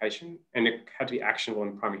duplication, and it had to be actionable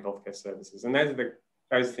in primary healthcare services. And those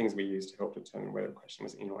are things we use to help determine whether a question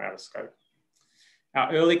was in or out of scope.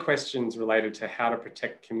 Our early questions related to how to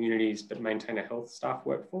protect communities but maintain a health staff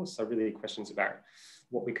workforce. So really questions about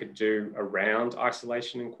what we could do around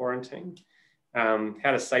isolation and quarantine,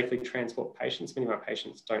 how to safely transport patients. Many of our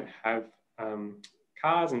patients don't have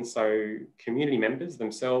cars, and so community members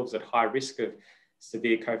themselves at high risk of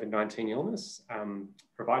severe COVID-19 illness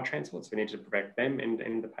provide transport, so we need to protect them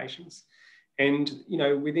and the patients. And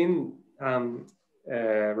within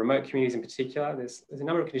remote communities in particular, there's a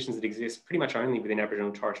number of conditions that exist pretty much only within Aboriginal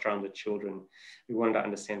and Torres Strait Islander children. We wanted to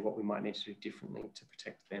understand what we might need to do differently to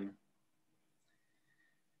protect them.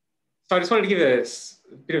 So I just wanted to give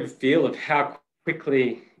a bit of a feel of how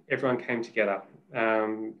quickly everyone came together,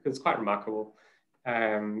 because it's quite remarkable.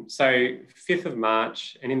 So 5th of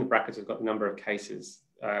March, and in the brackets we've got the number of cases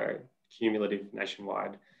cumulative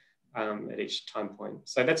nationwide at each time point.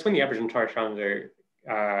 So that's when the Aboriginal and Torres Strait Islander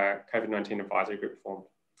COVID-19 advisory group formed.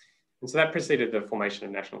 And so that preceded the formation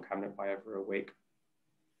of National Cabinet by over a week.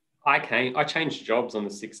 I changed jobs on the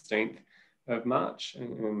 16th of March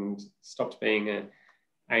and stopped being an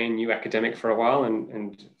ANU academic for a while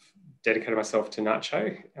and dedicated myself to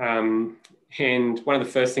NACCHO. And one of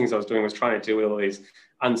the first things I was doing was trying to deal with all these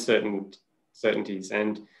uncertainties.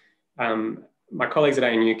 And my colleagues at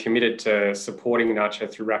ANU committed to supporting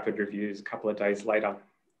NACCHO through rapid reviews a couple of days later.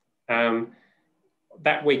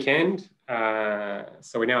 That weekend,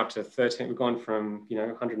 so we're now up to 13, we've gone from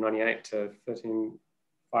 198 to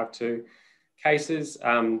 1352 cases.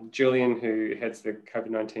 Julian, who heads the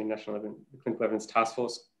COVID-19 National Clinical Evidence Task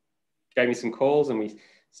Force, gave me some calls, and we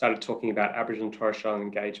started talking about Aboriginal and Torres Strait Islander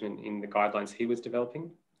engagement in the guidelines he was developing.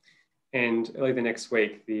 And early the next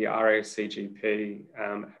week, the RACGP,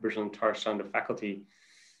 Aboriginal and Torres Strait Islander faculty,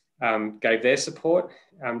 gave their support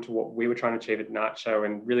to what we were trying to achieve at NACCHO,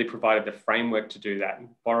 and really provided the framework to do that,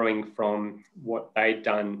 borrowing from what they'd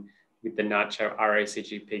done with the NACCHO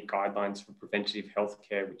RACGP guidelines for preventative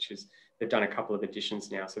healthcare, which is, they've done a couple of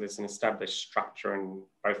editions now. So there's an established structure in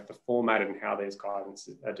both the format and how these guidance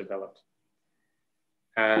are developed.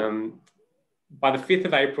 By the 5th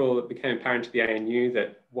of April, it became apparent to the ANU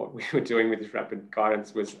that what we were doing with this rapid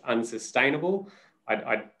guidance was unsustainable.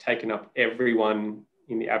 I'd taken up everyone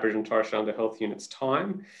in the Aboriginal and Torres Strait Islander Health Unit's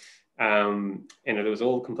time, and it was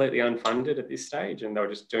all completely unfunded at this stage, and they were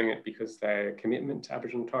just doing it because their commitment to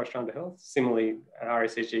Aboriginal and Torres Strait Islander health. Similarly,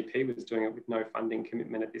 RACGP was doing it with no funding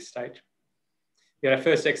commitment at this stage. We had our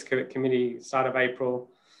first expert committee start of April.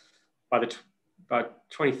 By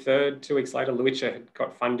 23rd, 2 weeks later, Luitja had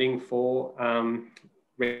got funding for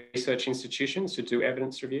research institutions to do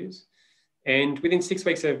evidence reviews. And within 6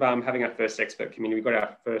 weeks of having our first expert committee, we got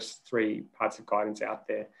our first 3 parts of guidance out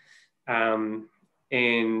there.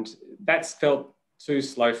 And that's felt too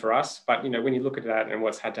slow for us. But, you know, when you look at that and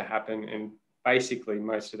what's had to happen, and basically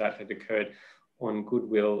most of that had occurred on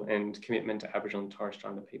goodwill and commitment to Aboriginal and Torres Strait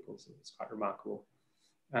Islander peoples, it's quite remarkable.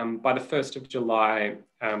 By the 1st of July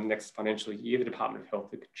next financial year, the Department of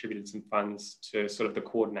Health had contributed some funds to sort of the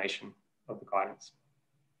coordination of the guidance.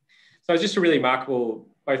 So it's just a really remarkable,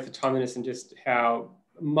 both the timeliness and just how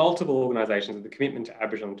multiple organisations with the commitment to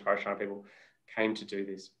Aboriginal and Torres Strait Islander people came to do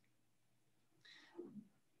this.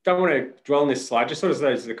 Don't want to dwell on this slide, just sort of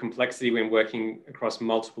shows the complexity when working across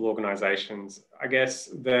multiple organisations. I guess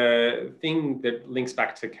the thing that links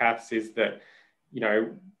back to Kath's is that, you know,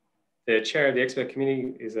 the chair of the expert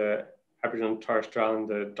committee is a Aboriginal and Torres Strait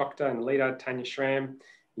Islander doctor and leader, Tanya Schramm.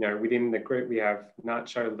 You know, within the group, we have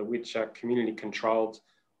NACCHO, Luitja, community-controlled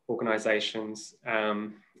organisations,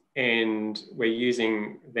 and we're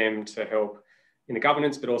using them to help in the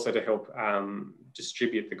governance, but also to help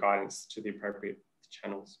distribute the guidance to the appropriate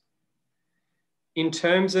channels. In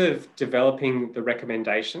terms of developing the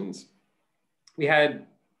recommendations, we had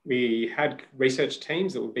research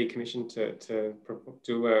teams that would be commissioned to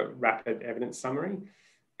do a rapid evidence summary.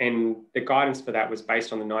 And the guidance for that was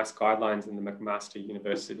based on the NICE guidelines and the McMaster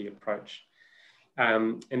University approach.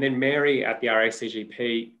 And then Mary at the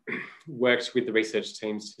RACGP worked with the research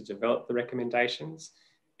teams to develop the recommendations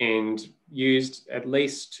and used at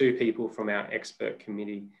least 2 people from our expert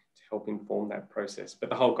committee to help inform that process. But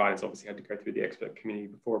the whole guidance obviously had to go through the expert committee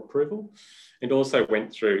before approval, and also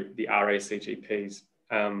went through the RACGP's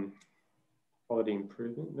quality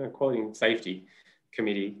and safety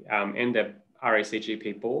committee and the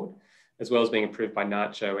RACGP board, as well as being approved by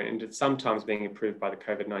NACCHO, and it's sometimes being approved by the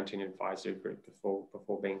COVID-19 advisory group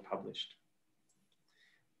before being published.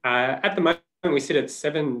 At the moment, we sit at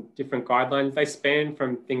 7 different guidelines. They span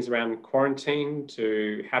from things around quarantine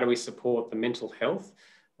to how do we support the mental health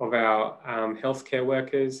of our healthcare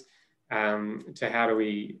workers, to how do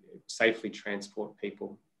we safely transport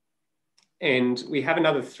people. And we have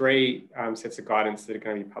another 3 sets of guidance that are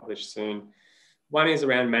going to be published soon. One is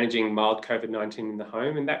around managing mild COVID-19 in the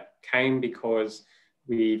home, and that came because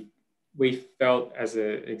we felt as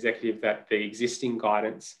an executive that the existing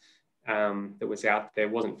guidance that was out there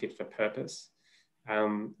wasn't fit for purpose.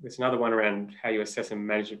 There's another one around how you assess and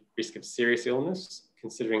manage the risk of serious illness,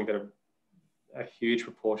 considering that a huge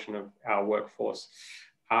proportion of our workforce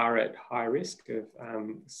are at high risk of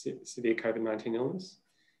severe COVID-19 illness.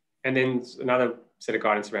 And then another set of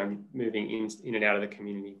guidance around moving in and out of the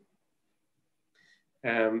community.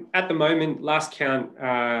 At the moment, last count,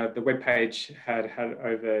 the webpage had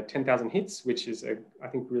over 10,000 hits, which is, I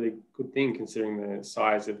think, really good thing considering the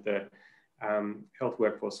size of the health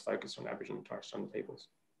workforce focused on Aboriginal and Torres Strait Islander peoples.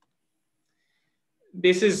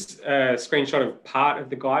 This is a screenshot of part of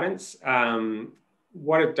the guidance.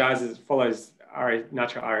 What it does is it follows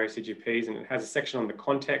NACCHO RACGPs, and it has a section on the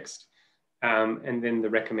context and then the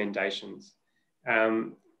recommendations.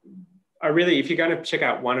 If you're going to check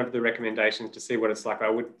out one of the recommendations to see what it's like, I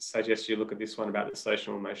would suggest you look at this one about the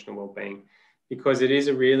social and emotional wellbeing, because it is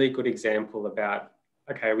a really good example about,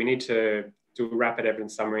 okay, we need to do a rapid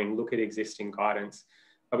evidence summary and look at existing guidance,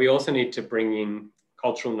 but we also need to bring in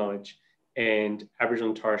cultural knowledge and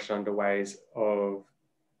Aboriginal and Torres Strait Islander ways of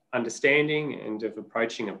understanding and of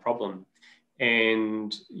approaching a problem.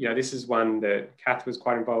 And, you know, this is one that Kath was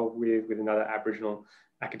quite involved with another Aboriginal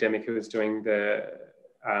academic who was doing the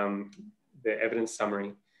evidence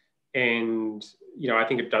summary. And, you know, I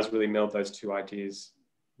think it does really meld those 2 ideas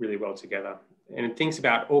really well together. And it thinks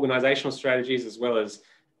about organisational strategies as well as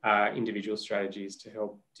individual strategies to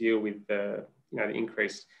help deal with the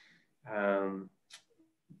increased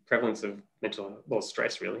prevalence of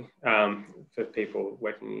stress really for people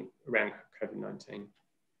working around COVID-19.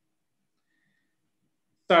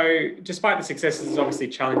 So despite the successes, there's obviously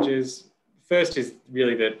challenges. First is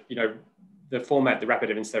really that, you know, the format, the rapid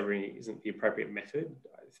evidence summary isn't the appropriate method.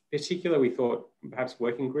 In particular, we thought perhaps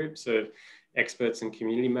working groups of experts and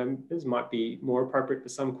community members might be more appropriate for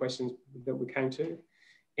some questions that we came to.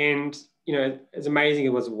 And, you know, as amazing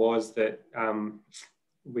as it was that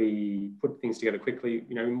we put things together quickly,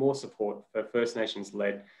 you know, more support for First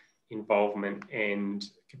Nations-led involvement and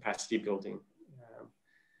capacity building.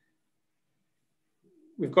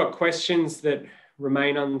 We've got questions that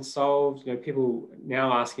remain unsolved. You know, people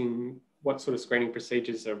now asking what sort of screening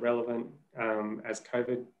procedures are relevant as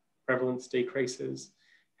COVID prevalence decreases.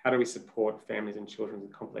 How do we support families and children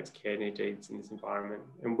with complex care needs in this environment?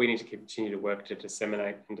 And we need to continue to work to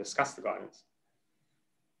disseminate and discuss the guidance.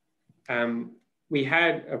 We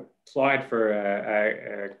had applied for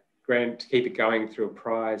a grant to keep it going through a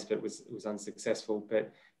prize, but it was unsuccessful.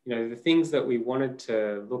 But you know, the things that we wanted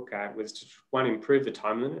to look at was to, one, improve the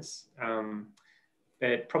timeliness,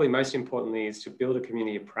 but probably most importantly is to build a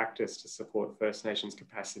community of practice to support First Nations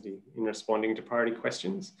capacity in responding to priority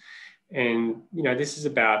questions. And, you know, this is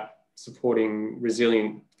about supporting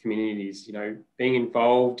resilient communities, you know, being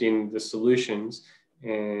involved in the solutions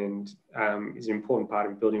and is an important part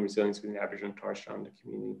of building resilience within the Aboriginal and Torres Strait Islander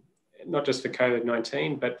community, not just for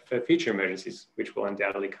COVID-19, but for future emergencies, which will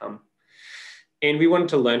undoubtedly come. And we wanted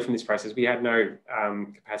to learn from this process. We had no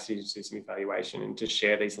capacity to do some evaluation and to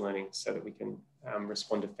share these learnings so that we can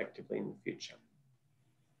respond effectively in the future.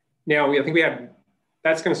 Now, I think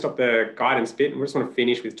that's going to stop the guidance bit. And we just want to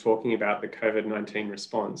finish with talking about the COVID-19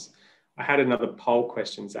 response. I had another poll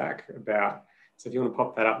question, Zach, about, so if you want to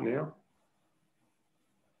pop that up now.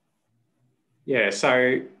 Yeah,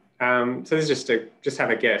 so this is just have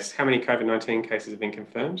a guess. How many COVID-19 cases have been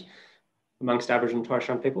confirmed amongst Aboriginal and Torres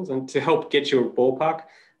Strait Islander peoples? And to help get you a ballpark,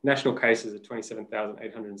 national cases are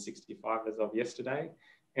 27,865 as of yesterday,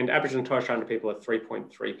 and Aboriginal and Torres Strait Islander people are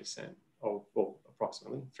 3.3%, or well,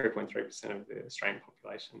 approximately 3.3% of the Australian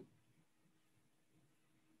population.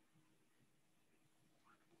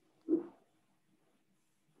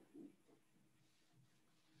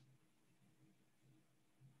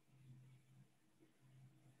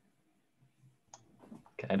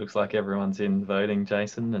 Okay, looks like everyone's in voting,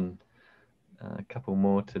 Jason, and a couple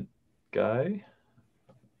more to go.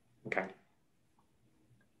 Okay.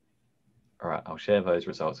 All right, I'll share those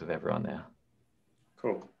results with everyone now.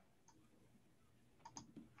 Cool.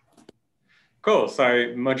 Cool,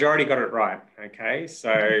 so majority got it right, okay?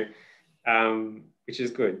 So, which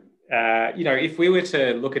is good. You know, if we were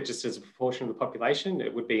to look at just as a proportion of the population,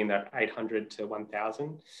 it would be in that 800 to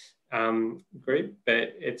 1,000 group,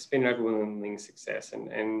 but it's been an overwhelming success,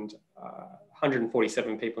 and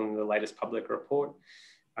 147 people in the latest public report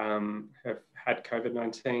have had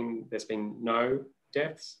COVID-19. There's been no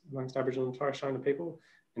deaths amongst Aboriginal and Torres Strait Islander people,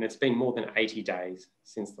 and it's been more than 80 days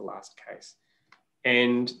since the last case.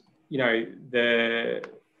 And, you know, the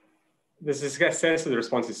success of the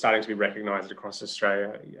response is starting to be recognised across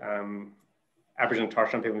Australia. Aboriginal and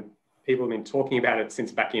Torres Strait Islander people have been talking about it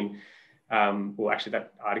since back in, well, actually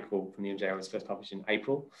that article from the NJO was first published in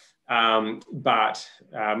April. But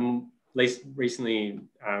least recently,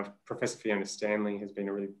 Professor Fiona Stanley has been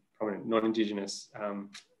a really prominent non-Indigenous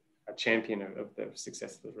champion of the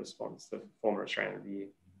success of the response, the former Australian of the Year.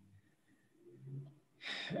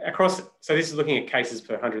 So this is looking at cases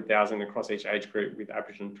per 100,000 across each age group with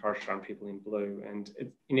Aboriginal and Torres Strait Islander people in blue. And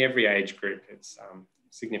in every age group, it's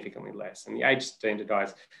significantly less. And the age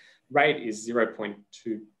standardised rate is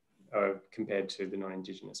 0.2 compared to the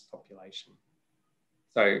non-Indigenous population.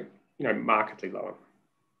 So, you know, markedly lower.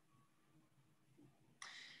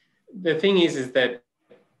 The thing is that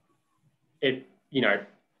it, you know,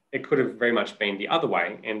 it could have very much been the other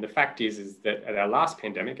way. And the fact is that at our last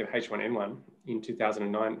pandemic, at H1N1 in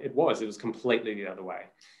 2009, it was completely the other way.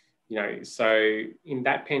 You know, so in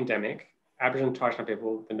that pandemic, Aboriginal and Torres Strait Islander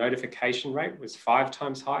people, the notification rate was 5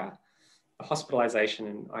 times higher. The hospitalisation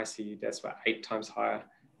and ICU deaths were 8 times higher,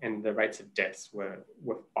 and the rates of deaths were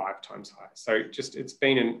 5 times higher. So just, it's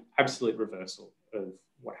been an absolute reversal of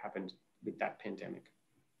what happened with that pandemic.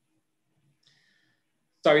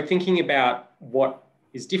 So thinking about what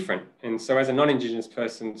is different. And so as a non-Indigenous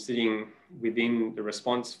person sitting within the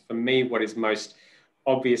response, for me, what is most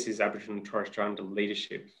obvious is Aboriginal and Torres Strait Islander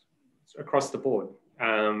leadership across the board.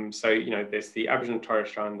 So, you know, there's the Aboriginal and Torres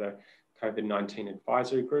Strait Islander COVID-19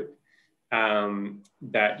 advisory group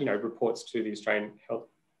that, you know, reports to the Australian Health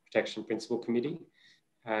Protection Principal Committee.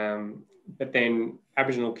 But then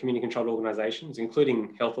Aboriginal community-controlled organisations,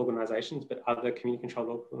 including health organisations, but other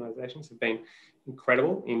community-controlled organisations have been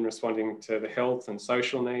incredible in responding to the health and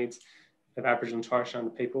social needs of Aboriginal and Torres Strait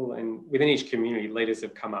Islander people. And within each community, leaders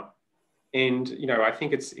have come up. And, you know, I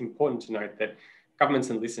think it's important to note that governments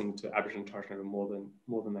have listened to Aboriginal and Torres Strait Islander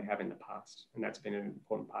more than they have in the past. And that's been an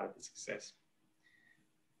important part of the success.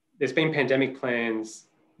 There's been pandemic plans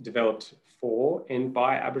developed for and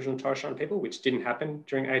by Aboriginal and Torres Strait Islander people, which didn't happen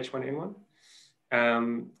during H1N1.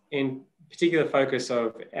 In particular focus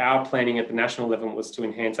of our planning at the national level was to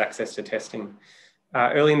enhance access to testing.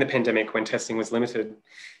 Early in the pandemic, when testing was limited,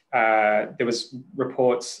 there was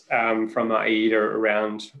reports from AIDA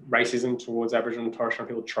around racism towards Aboriginal and Torres Strait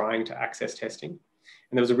Islander people trying to access testing.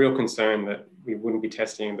 And there was a real concern that we wouldn't be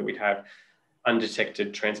testing, that we'd have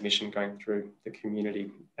undetected transmission going through the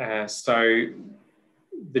community. So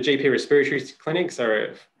the GP respiratory clinics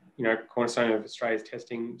are, cornerstone of Australia's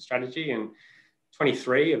testing strategy, and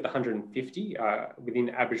 23 of the 150 are within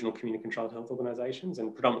Aboriginal community-controlled health organisations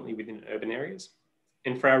and predominantly within urban areas.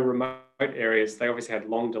 And for our remote areas, they obviously had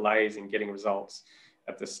long delays in getting results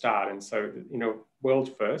at the start. And so,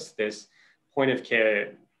 world first, there's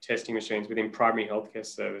point-of-care testing machines within primary healthcare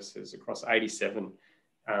services across 87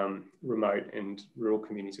 remote and rural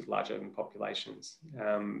communities with large urban populations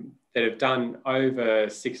that have done over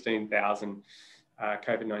 16,000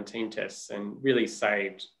 COVID-19 tests and really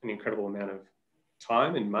saved an incredible amount of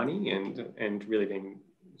time and money, and really been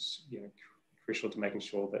crucial to making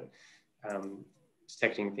sure that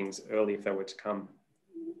detecting things early if they were to come.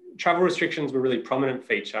 Travel restrictions were a really prominent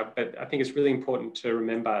feature, but I think it's really important to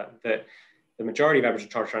remember that the majority of Aboriginal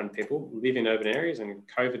and Torres Strait Islander people live in urban areas, and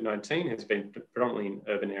COVID-19 has been predominantly in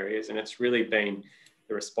urban areas, and it's really been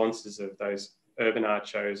the responses of those urban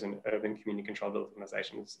RCHOs and urban community controlled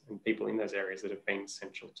organisations and people in those areas that have been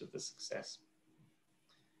central to the success.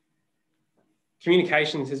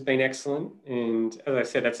 Communications has been excellent, and as I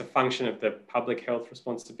said, that's a function of the public health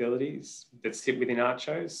responsibilities that sit within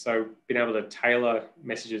RCHOs. So being able to tailor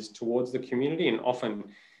messages towards the community, and often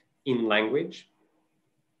in language.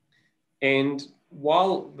 And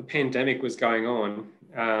while the pandemic was going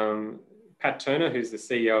on, Pat Turner, who's the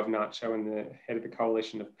CEO of NACCHO and the head of the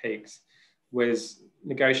Coalition of Peaks, was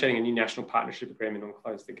negotiating a new national partnership agreement on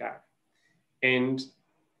Close the Gap. And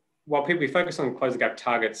while people focus on Close the Gap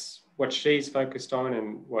targets, what she's focused on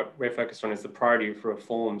and what we're focused on is the priority for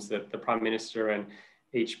reforms that the Prime Minister and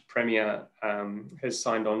each Premier has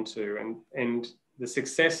signed on to. And the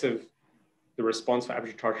success of the response for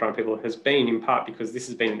Aboriginal and Torres Strait Islander people has been in part because this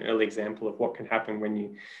has been an early example of what can happen when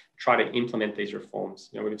you try to implement these reforms.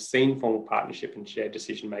 We've seen formal partnership and shared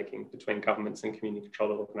decision-making between governments and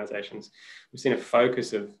community-controlled organisations. We've seen a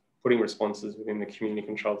focus of putting responses within the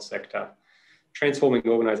community-controlled sector. Transforming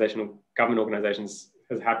government organisations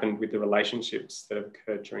has happened with the relationships that have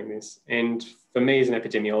occurred during this. And for me as an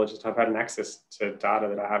epidemiologist, I've had an access to data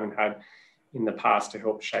that I haven't had in the past to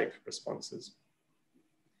help shape responses.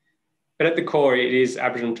 But at the core, it is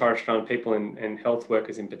Aboriginal and Torres Strait Islander people and health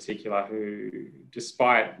workers in particular who,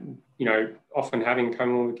 despite, often having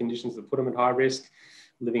comorbid conditions that put them at high risk,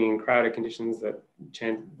 living in crowded conditions that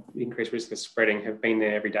increase risk of spreading, have been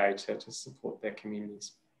there every day to support their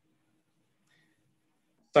communities.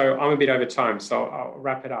 So I'm a bit over time, so I'll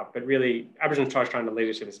wrap it up. But really, Aboriginal and Torres Strait Islander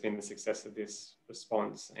leadership has been the success of this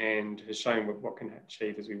response and has shown what can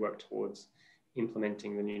achieve as we work towards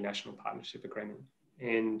implementing the new national partnership agreement.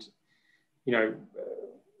 And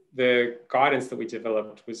the guidance that we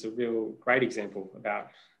developed was a real great example about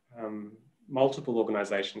multiple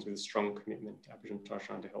organisations with a strong commitment to Aboriginal and Torres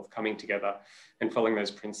Strait Islander health coming together and following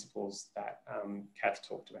those principles that Kath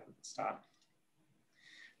talked about at the start.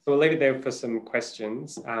 So we'll leave it there for some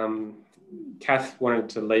questions. Kath wanted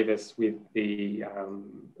to leave us with the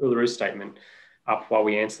Uluru Statement up while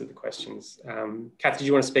we answer the questions. Kath, did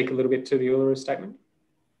you want to speak a little bit to the Uluru Statement?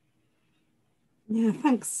 Yeah,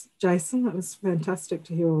 thanks, Jason. That was fantastic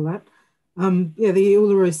to hear all that. Yeah, the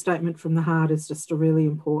Uluru Statement from the Heart is just a really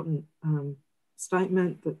important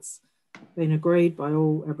statement that's been agreed by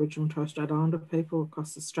all Aboriginal and Torres Strait Islander people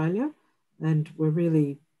across Australia. And we're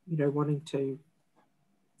really, wanting to,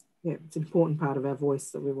 it's an important part of our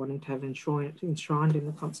voice that we're wanting to have enshrined in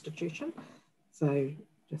the Constitution. So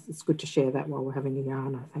just it's good to share that while we're having a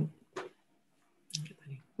yarn, I think.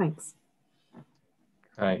 Thanks.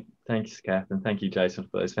 Great. Thanks, Kath, and thank you, Jason,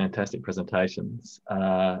 for those fantastic presentations.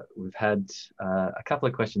 We've had a couple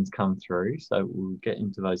of questions come through, so we'll get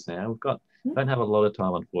into those now. Don't have a lot of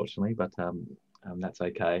time, unfortunately, but that's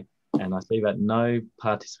okay. And I see that no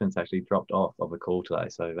participants actually dropped off of the call today,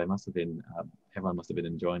 so they must have been, everyone must have been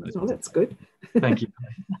enjoying those. Oh, that's good. Thank you.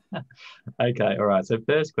 Okay, all right. So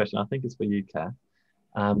first question, I think it's for you, Kath.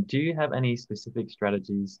 Do you have any specific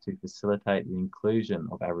strategies to facilitate the inclusion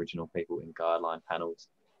of Aboriginal people in guideline panels,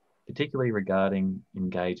 particularly regarding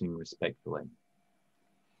engaging respectfully?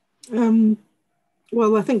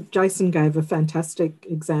 Well, I think Jason gave a fantastic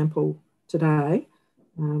example today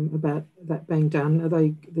about that being done.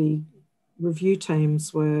 The review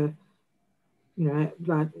teams were,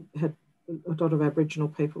 had a lot of Aboriginal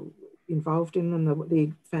people involved in them.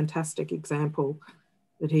 The fantastic example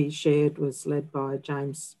that he shared was led by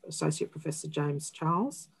Associate Professor James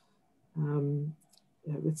Charles,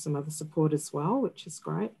 with some other support as well, which is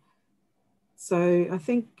great. So I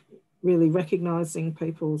think really recognising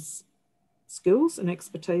people's skills and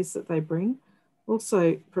expertise that they bring,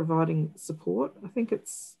 also providing support. I think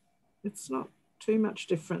it's not too much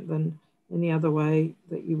different than any other way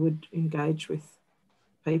that you would engage with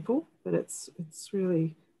people, but it's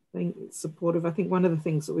really being supportive. I think one of the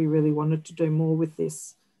things that we really wanted to do more with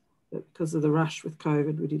this, that because of the rush with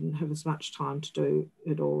COVID, we didn't have as much time to do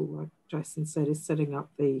it all, like Jason said, is setting up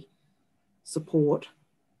the support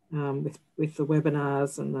with the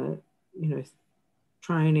webinars and the, you know,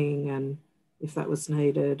 training, and if that was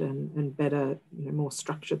needed, and better, you know, more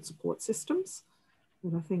structured support systems.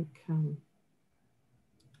 But I think,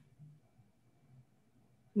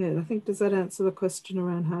 yeah, I think, does that answer the question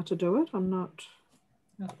around how to do it? I'm not.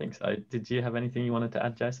 I think so. Did you have anything you wanted to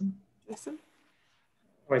add, Jason? Jason?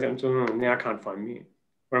 Wait, now I can't find mute.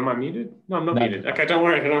 Or am I muted? No, I'm not No, muted. Okay, don't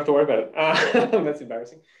worry. I don't have to worry about it. That's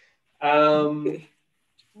embarrassing.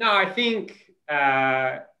 No, I think,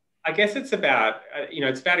 I guess it's about,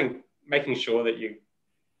 it's about making sure that you're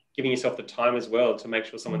giving yourself the time as well to make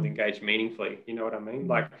sure someone's engaged meaningfully. You know what I mean?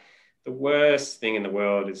 Like, the worst thing in the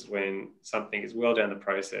world is when something is well down the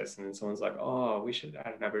process and then someone's like, oh, we should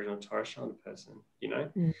add an Aboriginal and Torres Strait Islander person, you know?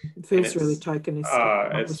 It feels really tokenistic,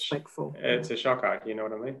 not respectful. It's a shocker, you know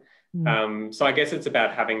what I mean? So I guess it's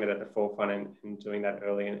about having that at the forefront and doing that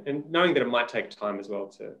early, and knowing that it might take time as well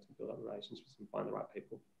to build up relationships and find the right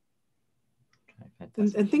people. Okay,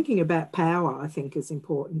 and thinking about power, I think, is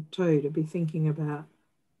important too, to be thinking about,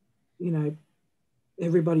 you know,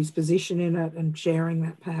 everybody's position in it and sharing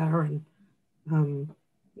that power, and,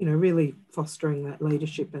 you know, really fostering that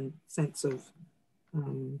leadership and sense of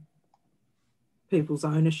people's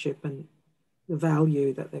ownership and the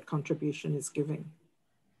value that their contribution is giving.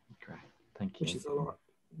 Great, thank you. Which is a lot.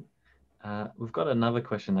 We've got another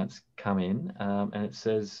question that's come in, and it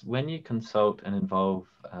says, when you consult and involve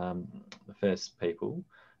the First People,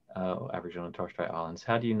 Aboriginal and Torres Strait Islands,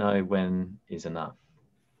 how do you know when is enough?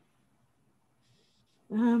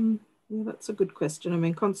 Yeah, that's a good question. I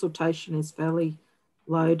mean, consultation is fairly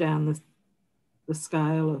low down the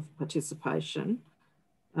scale of participation.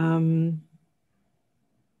 That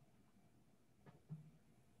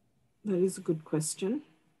is a good question.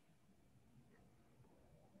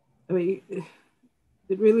 I mean,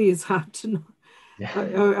 it really is hard to know. Yeah.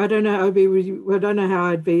 I don't know. I don't know how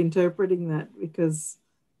I'd be interpreting that, because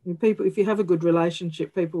people, if you have a good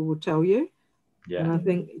relationship, people will tell you. Yeah. And I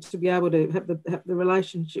think to be able to have the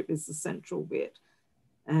relationship is the central bit,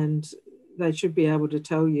 and they should be able to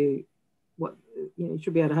tell you what, you know, you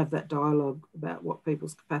should be able to have that dialogue about what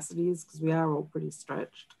people's capacity is, because we are all pretty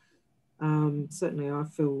stretched. Certainly I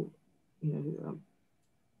feel, you know, I'm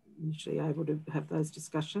usually able to have those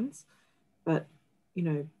discussions, but, you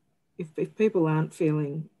know, if people aren't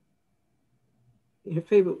feeling, you know,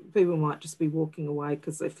 people might just be walking away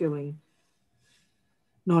because they're feeling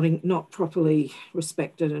not properly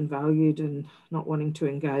respected and valued and not wanting to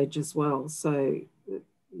engage as well. So,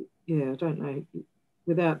 yeah, I don't know.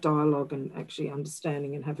 Without dialogue and actually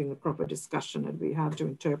understanding and having the proper discussion, it'd be hard to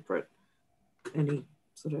interpret any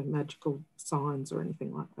sort of magical signs or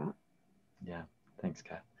anything like that. Yeah, thanks,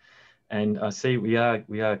 Kath. And I see we are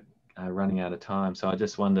running out of time, so I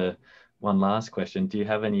just wonder, one last question: do you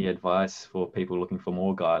have any advice for people looking for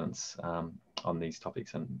more guidance on these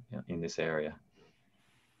topics and, you know, in this area?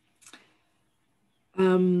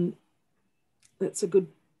 That's a good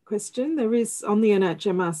question. There is on the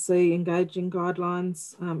NHMRC engaging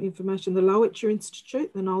guidelines information. The Lowitja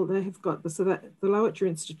Institute, they have got so that the Lowitja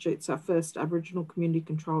Institute's our first Aboriginal community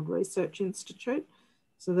controlled research institute.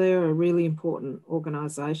 So they're a really important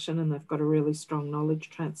organisation, and they've got a really strong knowledge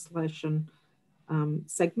translation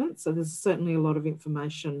segment. So there's certainly a lot of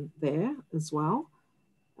information there as well.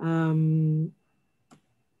 And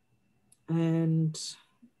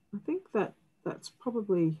I think that's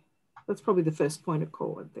probably the first point of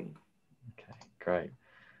call, I think. Okay, great.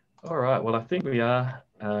 All right, well, I think we are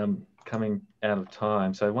coming out of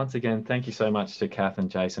time. So once again, thank you so much to Kath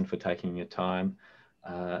and Jason for taking your time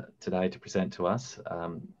today to present to us.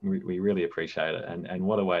 We really appreciate it. And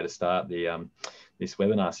what a way to start the this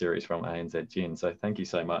webinar series from ANZ Gin. So thank you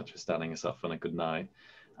so much for starting us off on a good note.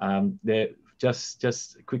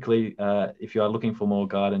 Just quickly, if you are looking for more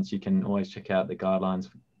guidance, you can always check out the guidelines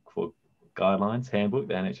for Guidelines Handbook,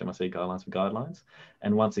 the NHMRC Guidelines for Guidelines.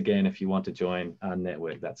 And once again, if you want to join our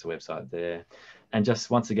network, that's the website there. And just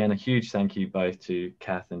once again, a huge thank you both to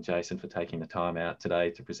Kath and Jason for taking the time out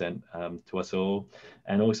today to present to us all.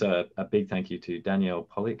 And also a big thank you to Danielle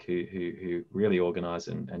Pollock, who really organised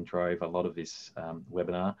and drove a lot of this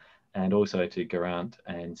webinar, and also to Garant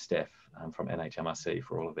and Steph from NHMRC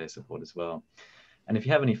for all of their support as well. And if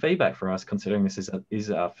you have any feedback for us, considering this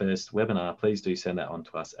is our first webinar, please do send that on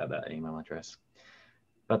to us at that email address.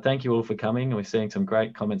 But thank you all for coming. We're seeing some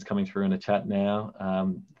great comments coming through in the chat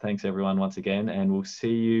now. Thanks everyone once again, and we'll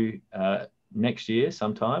see you next year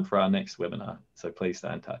sometime for our next webinar. So please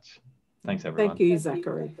stay in touch. Thanks everyone. Thank you,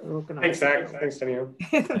 Zachary, for organising. Thanks, Zach. Thanks, Danielle.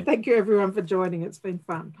 Thank you everyone for joining. It's been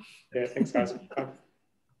fun. Yeah, thanks guys.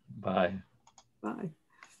 Bye.